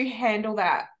did you handle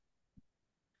that?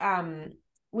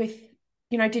 With,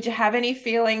 you know, did you have any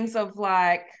feelings of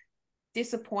like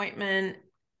disappointment,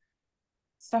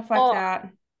 stuff like that?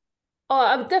 Oh,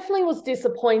 I definitely was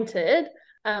disappointed,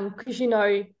 because, you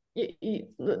know, you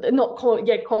not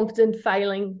yet competent,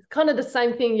 failing, kind of the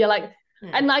same thing. You're like,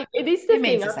 and like it is the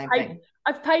thing.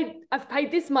 I've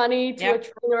paid this money to a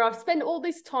trainer. I've spent all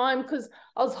this time because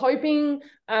I was hoping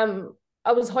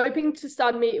to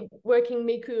start working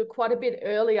Miku quite a bit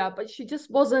earlier, but she just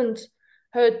wasn't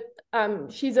her.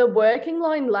 She's a working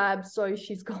line lab, so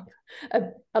she's got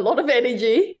a lot of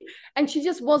energy, and she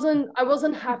just wasn't. I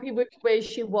wasn't happy with where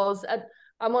she was at.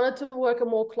 I wanted to work her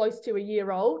more close to a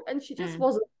year old, and she just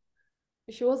wasn't.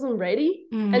 She wasn't ready.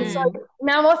 And so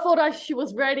now I thought she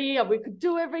was ready and we could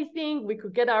do everything, we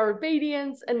could get our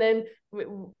obedience, and then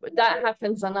that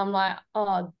happens and I'm like,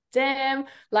 oh damn,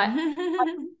 like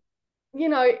you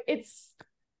know, it's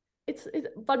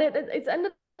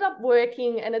ended up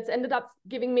working, and it's ended up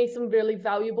giving me some really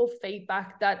valuable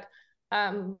feedback that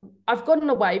I've gotten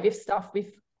away with stuff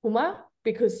with Kuma,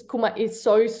 because Kuma is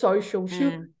so social.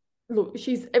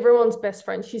 She's everyone's best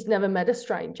friend. She's never met a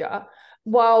stranger.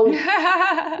 While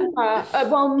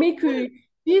Miku,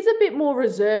 she's a bit more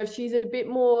reserved. She's a bit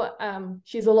more,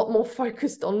 she's a lot more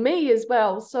focused on me as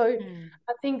well. So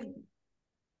I think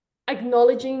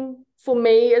acknowledging for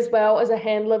me as well as a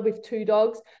handler with two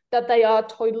dogs that they are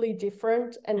totally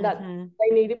different and that they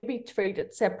need to be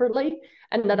treated separately,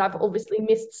 and that I've obviously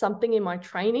missed something in my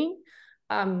training,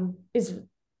 is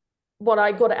what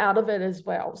I got out of it as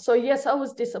well. So yes, I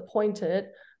was disappointed,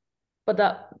 but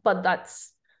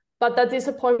that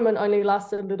disappointment only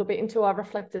lasted a little bit until I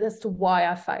reflected as to why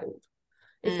I failed,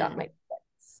 if that makes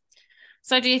sense.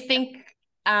 So do you think,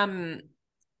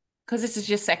 because this is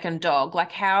your second dog,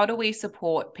 like how do we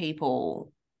support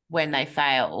people when they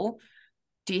fail?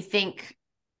 Do you think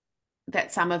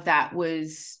that some of that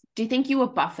was, do you think you were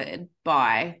buffered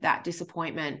by that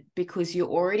disappointment because you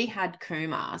already had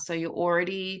Kuma, so you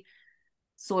already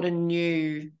sort of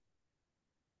knew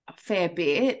a fair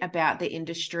bit about the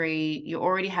industry, you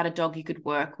already had a dog you could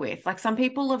work with? Like some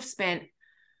people have spent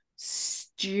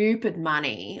stupid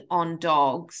money on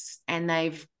dogs and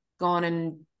they've gone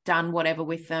and done whatever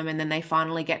with them, and then they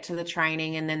finally get to the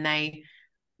training and then they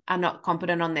are not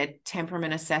competent on their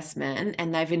temperament assessment,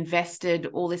 and they've invested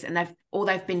all this, and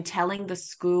they've been telling the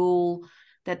school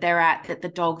that they're at that the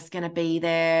dog's going to be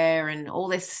there and all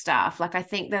this stuff. Like I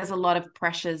think there's a lot of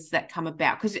pressures that come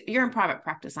about because you're in private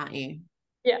practice, aren't you?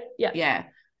 Yeah.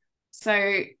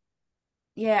 So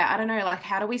yeah, I don't know, like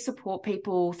how do we support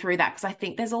people through that? Because I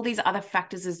think there's all these other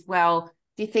factors as well.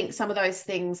 Do you think some of those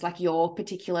things, like your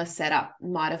particular setup,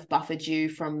 might have buffered you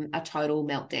from a total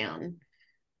meltdown?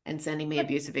 and sending me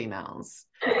abusive emails.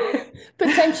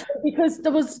 Potentially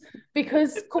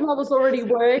because Kuma was already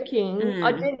working,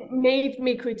 I Mm. didn't need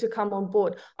Miku to come on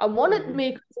board. I wanted Mm.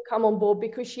 Miku to come on board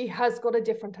because she has got a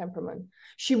different temperament.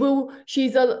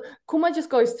 Kuma just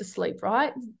goes to sleep,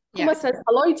 right? Kuma Yeah. says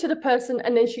hello to the person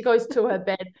and then she goes to her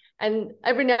bed. And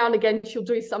every now and again she'll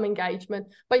do some engagement,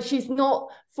 but she's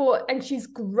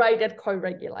great at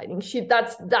co-regulating.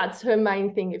 That's her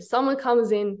main thing. If someone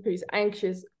comes in who's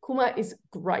anxious, Kuma is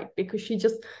great because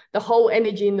the whole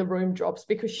energy in the room drops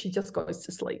because she just goes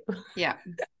to sleep. Yeah.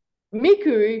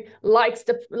 Miku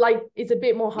is a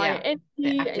bit more higher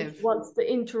energy and she wants to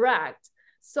interact.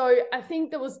 So I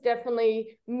think there was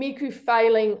definitely Miku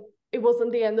failing. It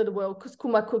wasn't the end of the world because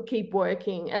Kuma could keep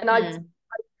working. And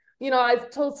I've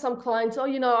told some clients, I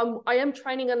am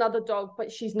training another dog,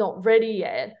 but she's not ready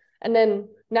yet. And then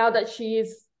now that she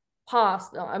is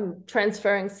past, I'm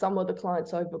transferring some of the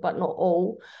clients over, but not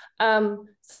all.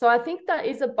 So I think that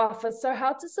is a buffer. So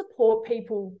how to support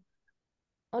people?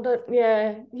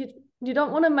 You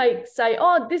don't want to say,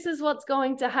 oh, this is what's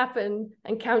going to happen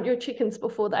and count your chickens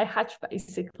before they hatch,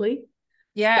 basically.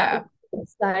 Yeah.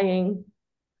 Saying.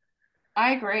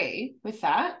 I agree with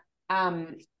that.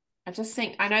 I just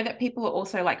think, I know that people are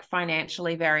also like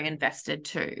financially very invested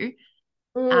too.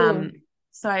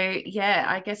 So yeah,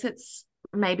 I guess it's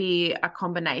maybe a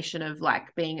combination of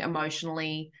like being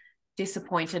emotionally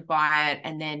disappointed by it,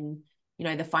 and then, you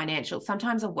know, the financial,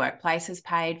 sometimes a workplace is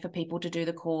paid for people to do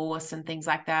the course and things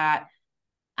like that.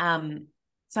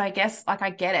 So I guess like I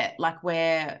get it, like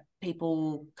where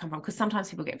people come from, because sometimes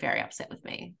people get very upset with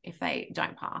me if they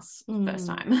don't pass the first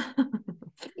time.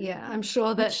 Yeah, I'm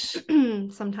sure that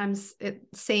sometimes it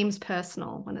seems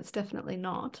personal when it's definitely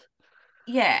not.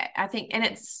 Yeah, I think, and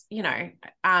it's, you know,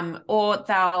 or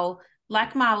they'll,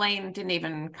 like Marlene didn't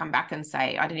even come back and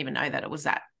say, I didn't even know that it was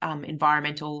that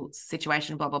environmental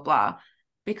situation, blah, blah, blah,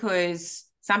 because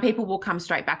some people will come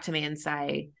straight back to me and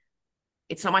say,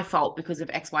 it's not my fault because of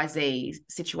XYZ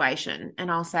situation. And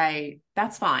I'll say,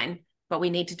 that's fine, but we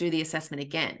need to do the assessment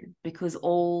again, because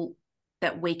all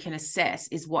that we can assess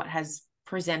is what has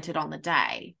presented on the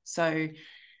day. So,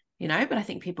 you know, but I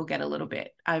think people get a little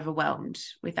bit overwhelmed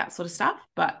with that sort of stuff.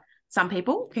 But some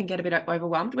people can get a bit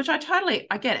overwhelmed, which I get it.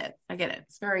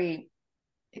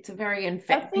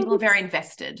 People are very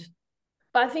invested.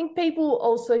 But I think people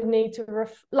also need to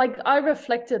I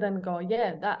reflected and go,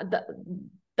 yeah,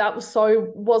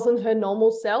 that wasn't her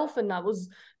normal self, and that was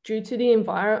due to the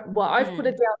environment. Well, I've put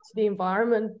it down to the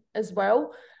environment as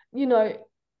well. You know,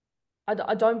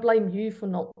 I don't blame you for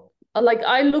not, like,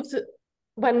 I looked at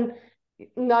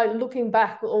looking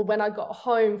back, or when I got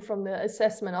home from the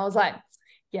assessment, I was like,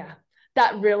 yeah,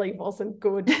 that really wasn't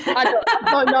good. I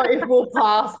don't know if we'll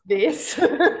pass this.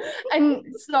 And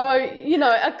so, you know,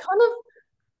 I kind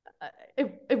of,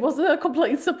 it wasn't a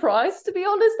complete surprise, to be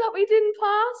honest, that we didn't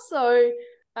pass. So,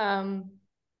 and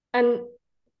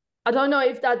I don't know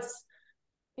if that's,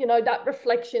 you know, that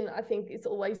reflection, I think, is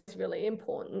always really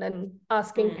important, and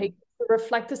asking people to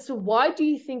reflect as to why do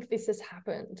you think this has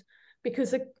happened?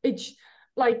 Because it's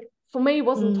like, for me, it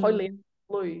wasn't totally out of the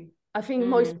blue. I think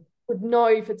most would know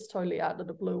if it's totally out of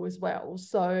the blue as well.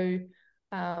 So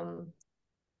I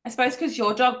suppose because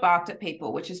your dog barked at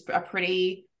people, which is a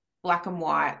pretty black and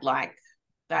white, like,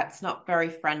 that's not very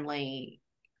friendly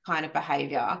kind of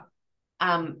behavior.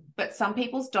 But some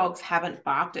people's dogs haven't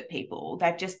barked at people.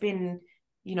 They've just been,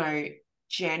 you know,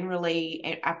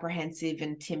 generally apprehensive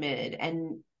and timid,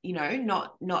 and, you know,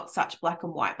 not such black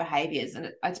and white behaviors.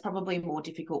 And it's probably more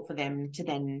difficult for them to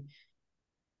then,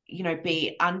 you know,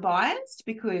 be unbiased,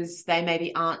 because they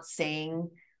maybe aren't seeing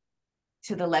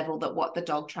to the level that what the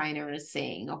dog trainer is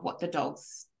seeing of what the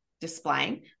dog's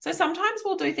displaying. So sometimes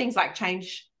we'll do things like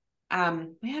change.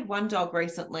 We had one dog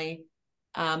recently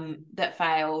that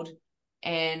failed,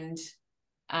 and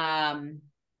the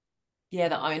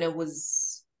owner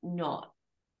was not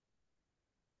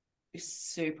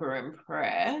super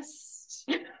impressed.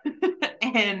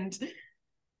 And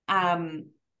I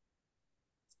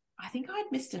think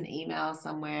I'd missed an email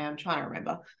somewhere. I'm trying to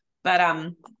remember. But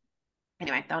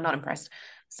anyway, they were not impressed.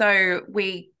 So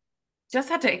we just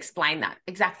had to explain that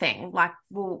exact thing. Like,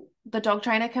 well, the dog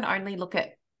trainer can only look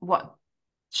at what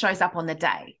shows up on the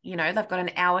day. You know, they've got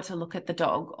an hour to look at the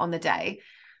dog on the day.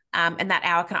 And that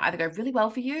hour can either go really well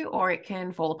for you or it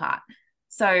can fall apart.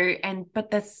 So,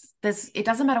 but it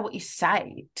doesn't matter what you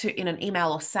say in an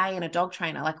email or say in a dog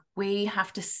trainer. Like, we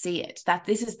have to see it. That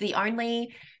this is the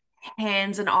only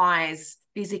hands and eyes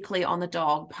physically on the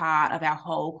dog part of our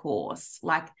whole course.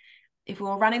 Like, if we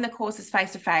were running the courses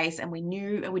face to face and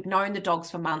we'd known the dogs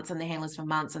for months and the handlers for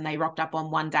months, and they rocked up on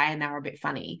one day and they were a bit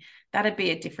funny, that'd be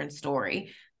a different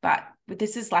story. but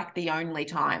this is like the only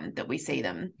time that we see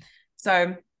them.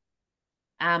 So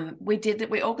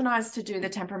we organized to do the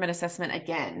temperament assessment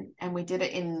again, and we did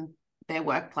it in their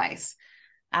workplace.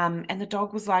 And the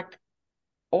dog was like,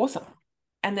 awesome.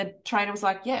 And the trainer was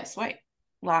like, yeah, sweet.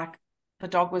 Like the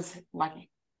dog was like,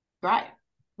 great.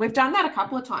 We've done that a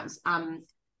couple of times.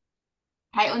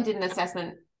 Caitlin did an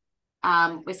assessment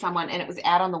with someone, and it was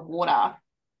out on the water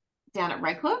down at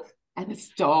Redcliffe, and this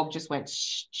dog just went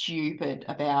stupid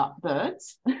about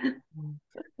birds.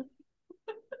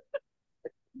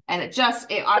 And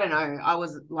I don't know, I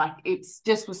was like, it's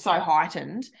just was so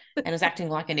heightened and was acting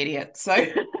like an idiot. So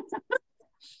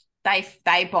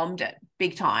they bombed it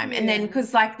big time. Yeah. And then,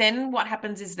 because like then what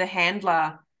happens is the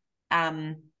handler,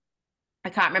 I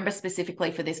can't remember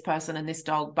specifically for this person and this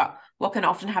dog, but what can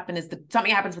often happen is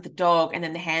something happens with the dog, and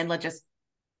then the handler just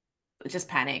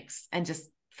panics and just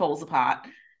falls apart.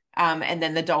 And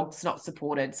then the dog's not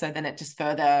supported. So then it just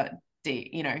further,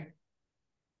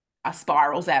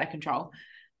 spirals out of control.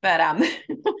 But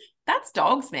that's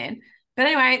dogs, man. But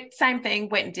anyway, same thing,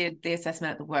 went and did the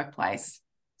assessment at the workplace.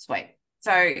 Sweet.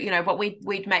 So, but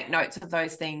we'd make notes of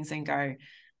those things and go,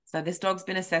 so this dog's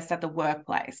been assessed at the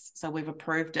workplace. So we've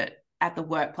approved it at the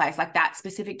workplace. Like that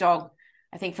specific dog,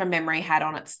 I think from memory, had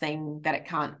on its thing that it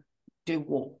can't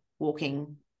do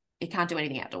walking. It can't do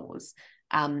anything outdoors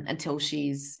until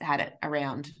she's had it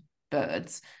around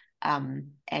birds.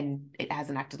 And it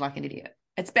hasn't acted like an idiot.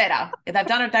 It's better. They've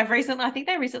done it. I think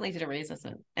they recently did a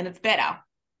reassessment, and it's better,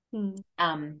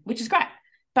 which is great.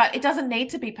 But it doesn't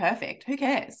need to be perfect. Who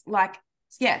cares? Like,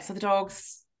 yeah, so the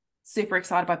dog's super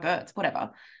excited by birds,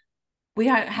 whatever. We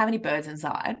don't have any birds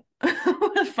inside.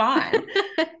 Fine.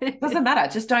 Doesn't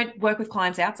matter. Just don't work with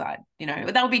clients outside.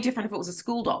 That would be different if it was a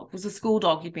school dog. If it was a school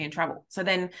dog, you'd be in trouble. So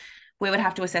then we would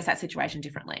have to assess that situation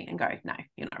differently and go, no,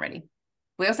 you're not ready.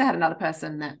 We also had another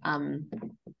person that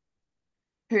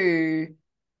who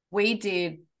we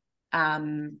did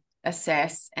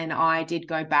assess, and I did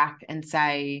go back and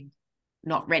say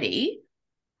not ready.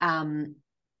 And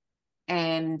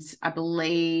I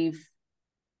believe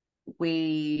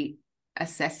we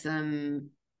assessed them,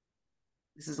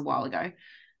 this is a while ago.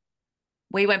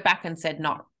 We went back and said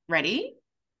not ready.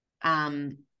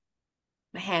 The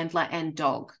handler and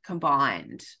dog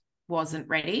combined wasn't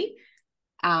ready.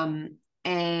 And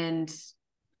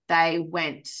they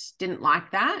didn't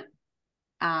like that.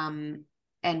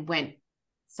 And went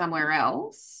somewhere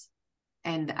else,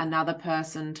 and another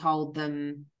person told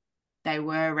them they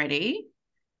were ready,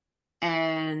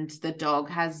 and the dog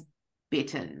has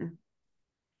bitten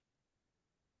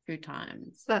 2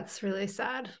 times. That's really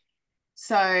sad.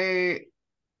 So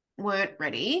weren't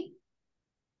ready,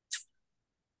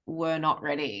 were not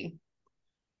ready.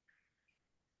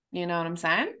 You know what I'm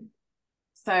saying?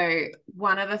 So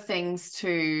one of the things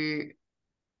to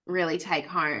really take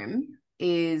home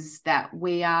is that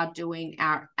we are doing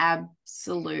our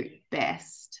absolute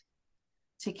best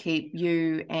to keep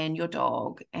you and your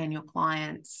dog and your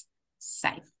clients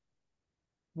safe.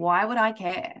 Why would I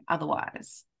care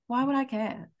otherwise? Why would I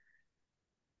care?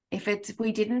 If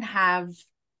we didn't have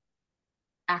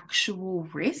actual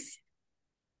risk,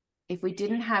 if we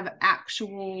didn't have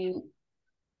actual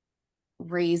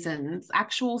reasons,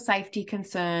 actual safety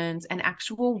concerns and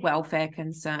actual welfare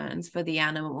concerns for the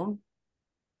animal,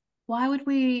 why would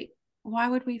we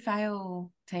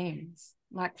fail teams?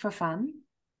 Like, for fun?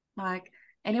 Like,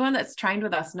 anyone that's trained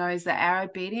with us knows that our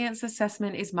obedience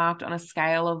assessment is marked on a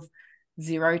scale of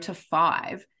 0 to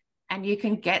 5, and you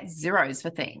can get zeros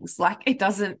for things. Like, it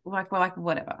doesn't, like, we're like,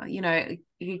 whatever, the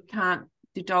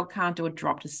dog can't do a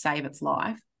drop to save its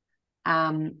life.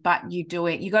 But you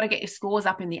got to get your scores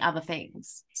up in the other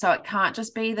things. So it can't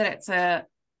just be that it's a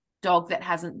dog that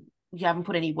you haven't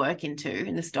put any work into,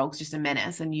 and this dog's just a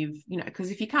menace, and because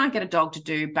if you can't get a dog to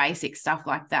do basic stuff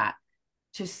like that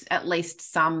to at least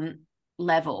some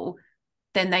level,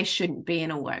 then they shouldn't be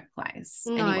in a workplace.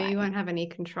 No, anyway. You won't have any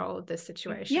control of the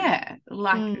situation. Yeah,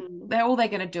 like all they're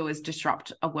going to do is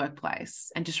disrupt a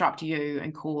workplace and disrupt you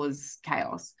and cause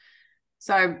chaos.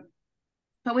 So,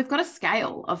 but we've got a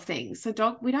scale of things. So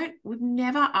we've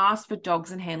never asked for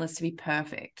dogs and handlers to be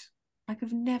perfect. Like,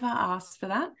 we've never asked for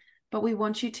that, but we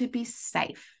want you to be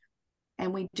safe.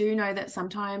 And we do know that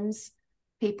sometimes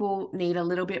people need a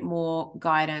little bit more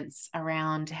guidance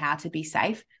around how to be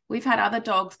safe. We've had other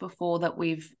dogs before that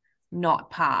we've not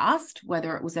passed,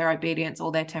 whether it was their obedience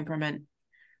or their temperament.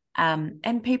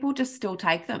 And people just still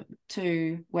take them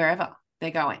to wherever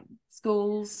they're going,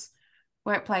 schools,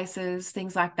 workplaces,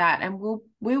 things like that. And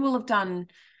we will have done,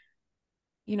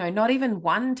 not even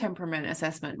one temperament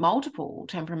assessment, multiple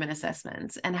temperament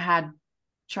assessments, and had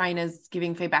trainers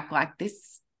giving feedback like,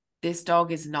 this this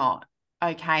dog is not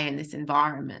okay in this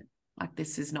environment. Like,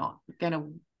 this is not going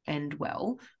to end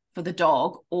well for the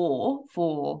dog or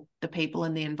for the people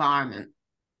in the environment.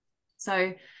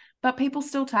 So, but people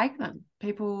still take them.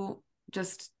 People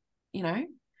just, you know,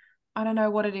 I don't know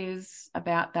what it is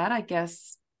about that. I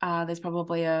guess there's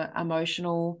probably a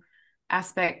emotional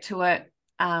aspect to it.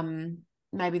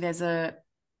 Maybe there's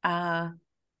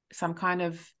some kind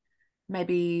of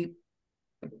maybe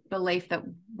belief that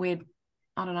we're,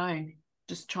 I don't know,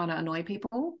 just trying to annoy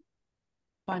people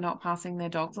by not passing their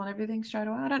dogs on everything straight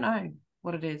away. I don't know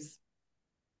what it is.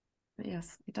 But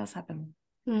yes, it does happen.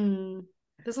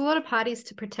 There's a lot of parties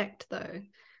to protect, though.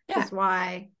 Which is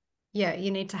why,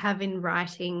 you need to have in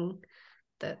writing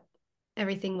that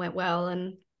everything went well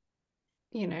and,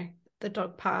 you know, the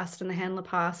dog passed and the handler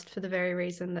passed for the very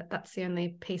reason that that's the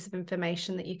only piece of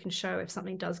information that you can show if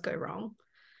something does go wrong.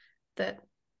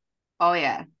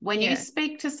 When you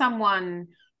speak to someone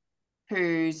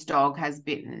whose dog has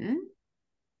bitten,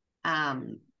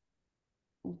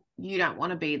 you don't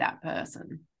want to be that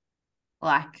person.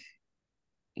 Like,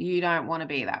 you don't want to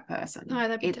be that person. No,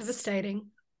 that'd be devastating.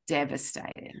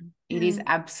 Devastating. It is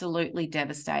absolutely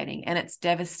devastating. And it's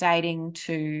devastating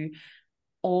to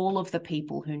all of the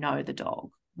people who know the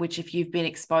dog, which, if you've been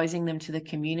exposing them to the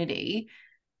community,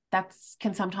 that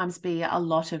can sometimes be a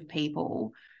lot of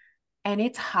people. And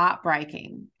it's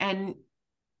heartbreaking. And,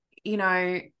 you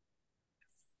know,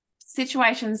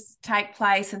 situations take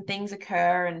place and things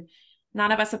occur and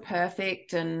none of us are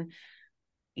perfect. And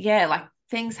like,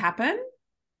 things happen.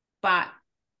 But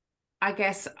I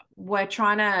guess we're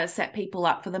trying to set people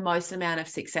up for the most amount of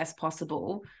success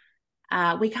possible.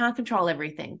 We can't control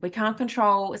everything. We can't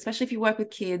control, especially if you work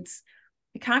with kids,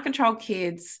 we can't control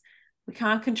kids. We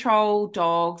can't control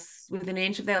dogs within an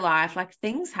inch of their life. Like,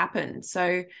 things happen.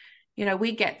 So, you know,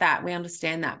 we get that. We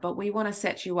understand that. But we want to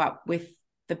set you up with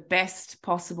the best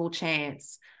possible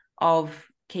chance of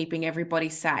keeping everybody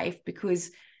safe,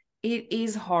 because it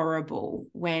is horrible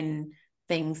when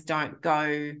things don't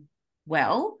go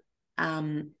well.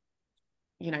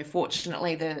 You know,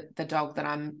 fortunately, the dog that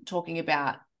I'm talking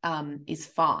about is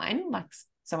fine. Like,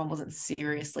 someone wasn't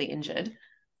seriously injured.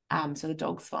 So the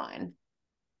dog's fine.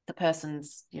 The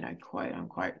person's, you know, quote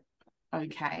unquote,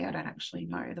 okay. I don't actually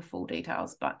know the full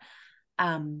details, but,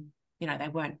 you know, they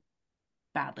weren't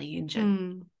badly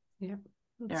injured.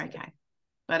 They're okay.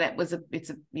 But it's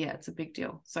a big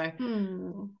deal. So,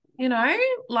 you know,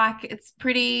 like, it's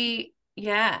pretty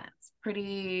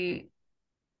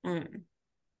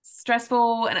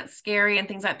stressful and it's scary and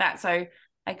things like that. So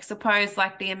I suppose,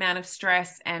 like, the amount of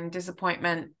stress and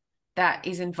disappointment that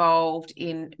is involved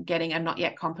in getting a not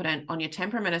yet competent on your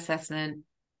temperament assessment,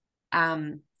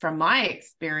 from my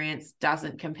experience,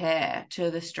 doesn't compare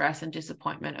to the stress and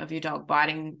disappointment of your dog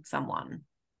biting someone.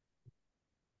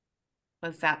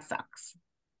 Because that sucks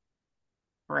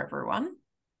for everyone.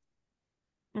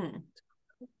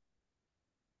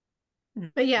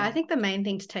 But yeah, I think the main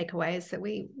thing to take away is that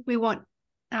we want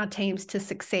our teams to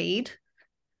succeed,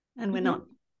 and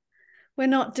we're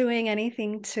not doing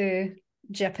anything to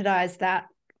jeopardize that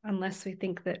unless we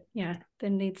think that there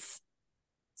needs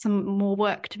some more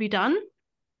work to be done.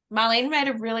 Marlene made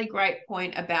a really great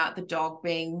point about the dog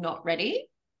being not ready.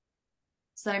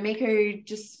 So Miku,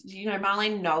 just, you know,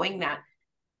 Marlene, knowing that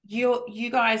you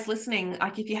guys listening,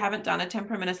 like, if you haven't done a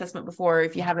temperament assessment before, or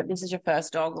if you haven't, this is your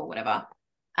first dog or whatever,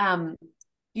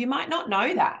 you might not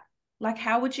know that. Like,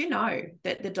 how would you know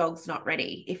that the dog's not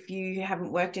ready if you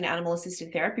haven't worked in animal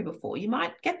assisted therapy before? You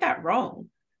might get that wrong.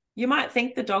 You might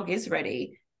think the dog is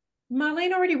ready.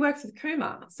 Marlene already works with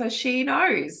Kuma, so she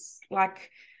knows,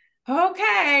 like,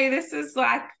 okay, this is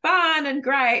like fun and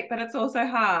great, but it's also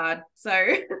hard.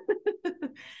 So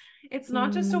it's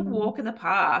not just a walk in the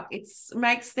park. It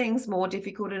makes things more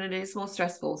difficult and it is more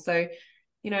stressful. So,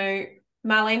 you know,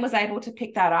 Marlene was able to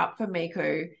pick that up for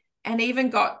Miku, and even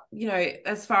got, you know,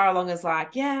 as far along as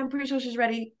like, yeah, I'm pretty sure she's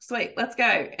ready. Sweet, let's go.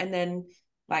 And then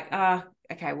like,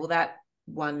 okay, well, that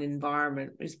one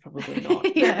environment is probably not.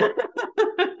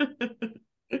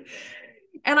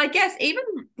 And I guess even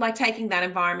like taking that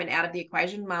environment out of the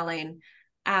equation, Marlene,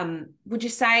 would you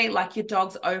say like your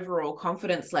dog's overall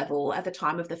confidence level at the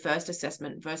time of the first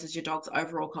assessment versus your dog's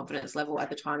overall confidence level at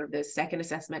the time of the second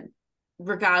assessment,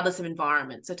 regardless of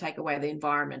environment, so take away the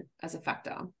environment as a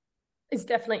factor? It's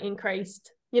definitely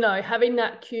increased. You know, having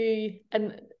that cue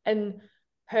and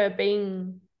her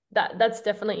being that's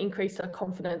definitely increased her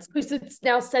confidence, because it's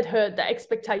now set the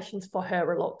expectations for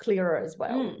her a lot clearer as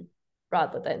well,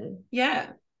 rather than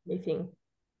anything.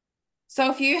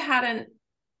 So if you hadn't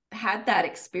had that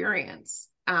experience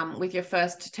with your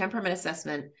first temperament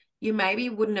assessment, you maybe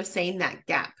wouldn't have seen that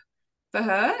gap for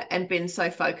her and been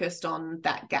so focused on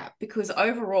that gap, because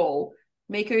overall,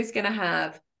 Miku's going to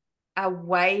have a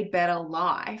way better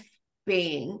life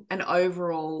being an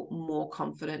overall more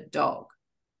confident dog.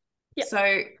 Yep.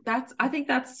 So I think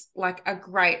that's like a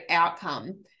great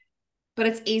outcome, but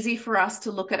it's easy for us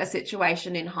to look at a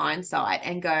situation in hindsight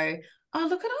and go, oh,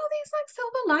 look at all these like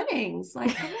silver linings.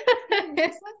 Like, oh my God,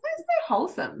 they're so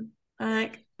wholesome.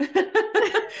 Like, but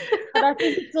I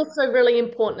think it's also really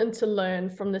important to learn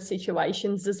from the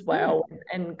situations as well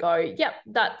and go, yep,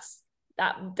 that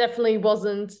definitely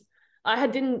wasn't,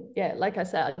 like I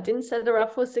said, I didn't set her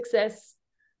up for success.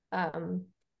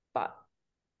 But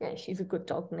yeah, she's a good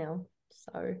dog now.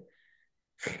 So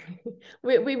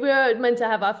we were meant to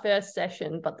have our first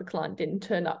session, but the client didn't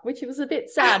turn up, which was a bit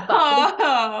sad. But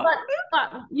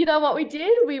you know what we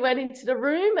did? We went into the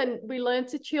room and we learned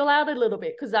to chill out a little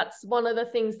bit, because that's one of the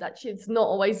things that she's not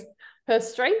always her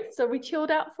strength. So we chilled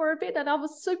out for a bit, and I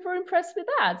was super impressed with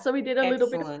that. So we did a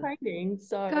little bit of training.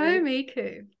 So go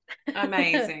Miku.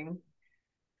 Amazing.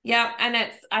 Yeah, and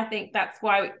I think that's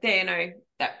why, you know,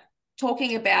 that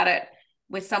talking about it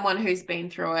with someone who's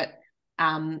been through it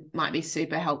might be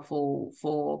super helpful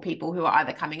for people who are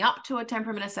either coming up to a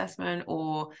temperament assessment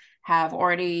or have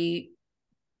already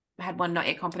had one not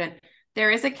yet competent.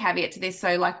 There is a caveat to this.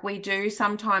 So like, we do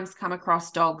sometimes come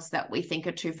across dogs that we think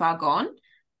are too far gone.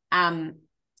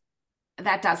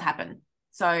 That does happen.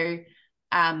 So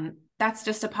that's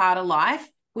just a part of life.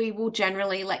 We will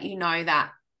generally let you know that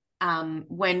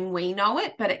when we know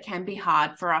it, but it can be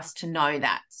hard for us to know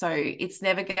that. So it's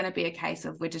never going to be a case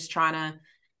of we're just trying to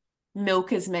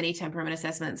milk as many temperament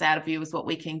assessments out of you as what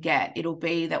we can get. It'll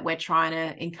be that we're trying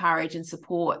to encourage and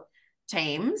support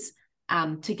teams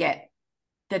to get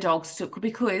the dogs to,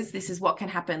 because this is what can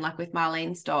happen. Like with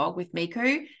Marlene's dog, with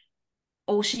Miku,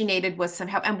 all she needed was some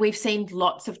help. And we've seen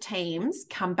lots of teams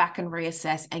come back and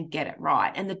reassess and get it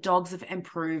right. And the dogs have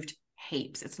improved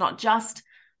heaps. It's not just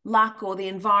luck or the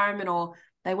environment or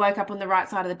they woke up on the right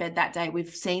side of the bed that day. We've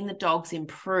seen the dogs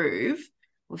improve.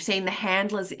 We've seen the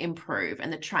handlers improve,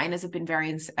 and the trainers have been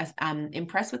very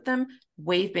impressed with them.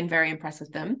 We've been very impressed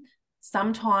with them.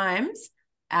 Sometimes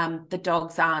the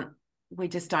dogs we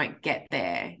just don't get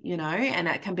there, you know, and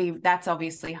that's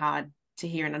obviously hard to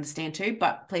hear and understand too,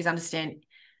 but please understand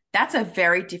that's a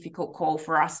very difficult call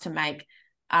for us to make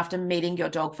after meeting your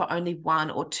dog for only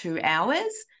 1 or 2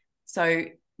 hours. So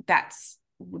that's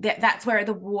where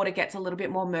the water gets a little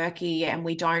bit more murky, and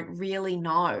we don't really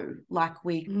know. Like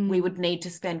we would need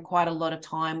to spend quite a lot of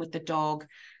time with the dog,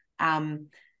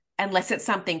 unless it's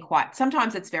something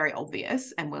sometimes it's very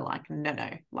obvious and we're like, no,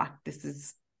 like this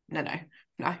is no.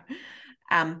 But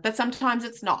sometimes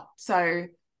it's not. So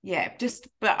yeah,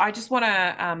 but I just want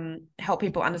to help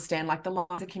people understand, like, the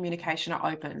lines of communication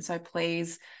are open. So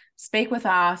please speak with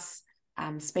us,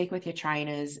 speak with your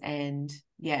trainers, and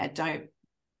yeah, don't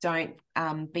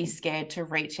be scared to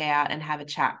reach out and have a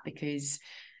chat, because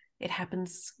it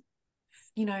happens,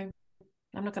 you know,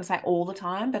 I'm not going to say all the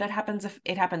time, but it happens a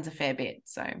fair bit.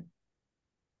 So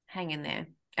hang in there.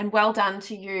 And well done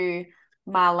to you,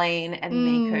 Marlene and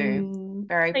Miku.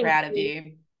 Very proud of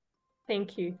you.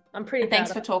 Thank you. I'm pretty proud.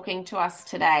 Thanks for talking to us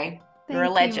today. You're a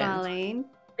legend. Marlene.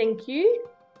 Thank you.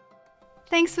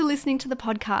 Thanks for listening to the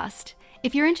podcast.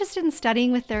 If you're interested in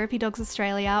studying with Therapy Dogs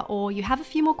Australia, or you have a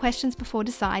few more questions before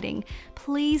deciding,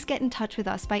 please get in touch with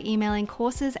us by emailing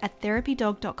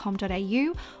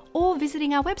courses@therapydog.com.au or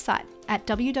visiting our website at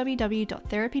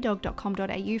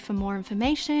www.therapydog.com.au for more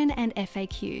information and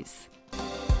FAQs.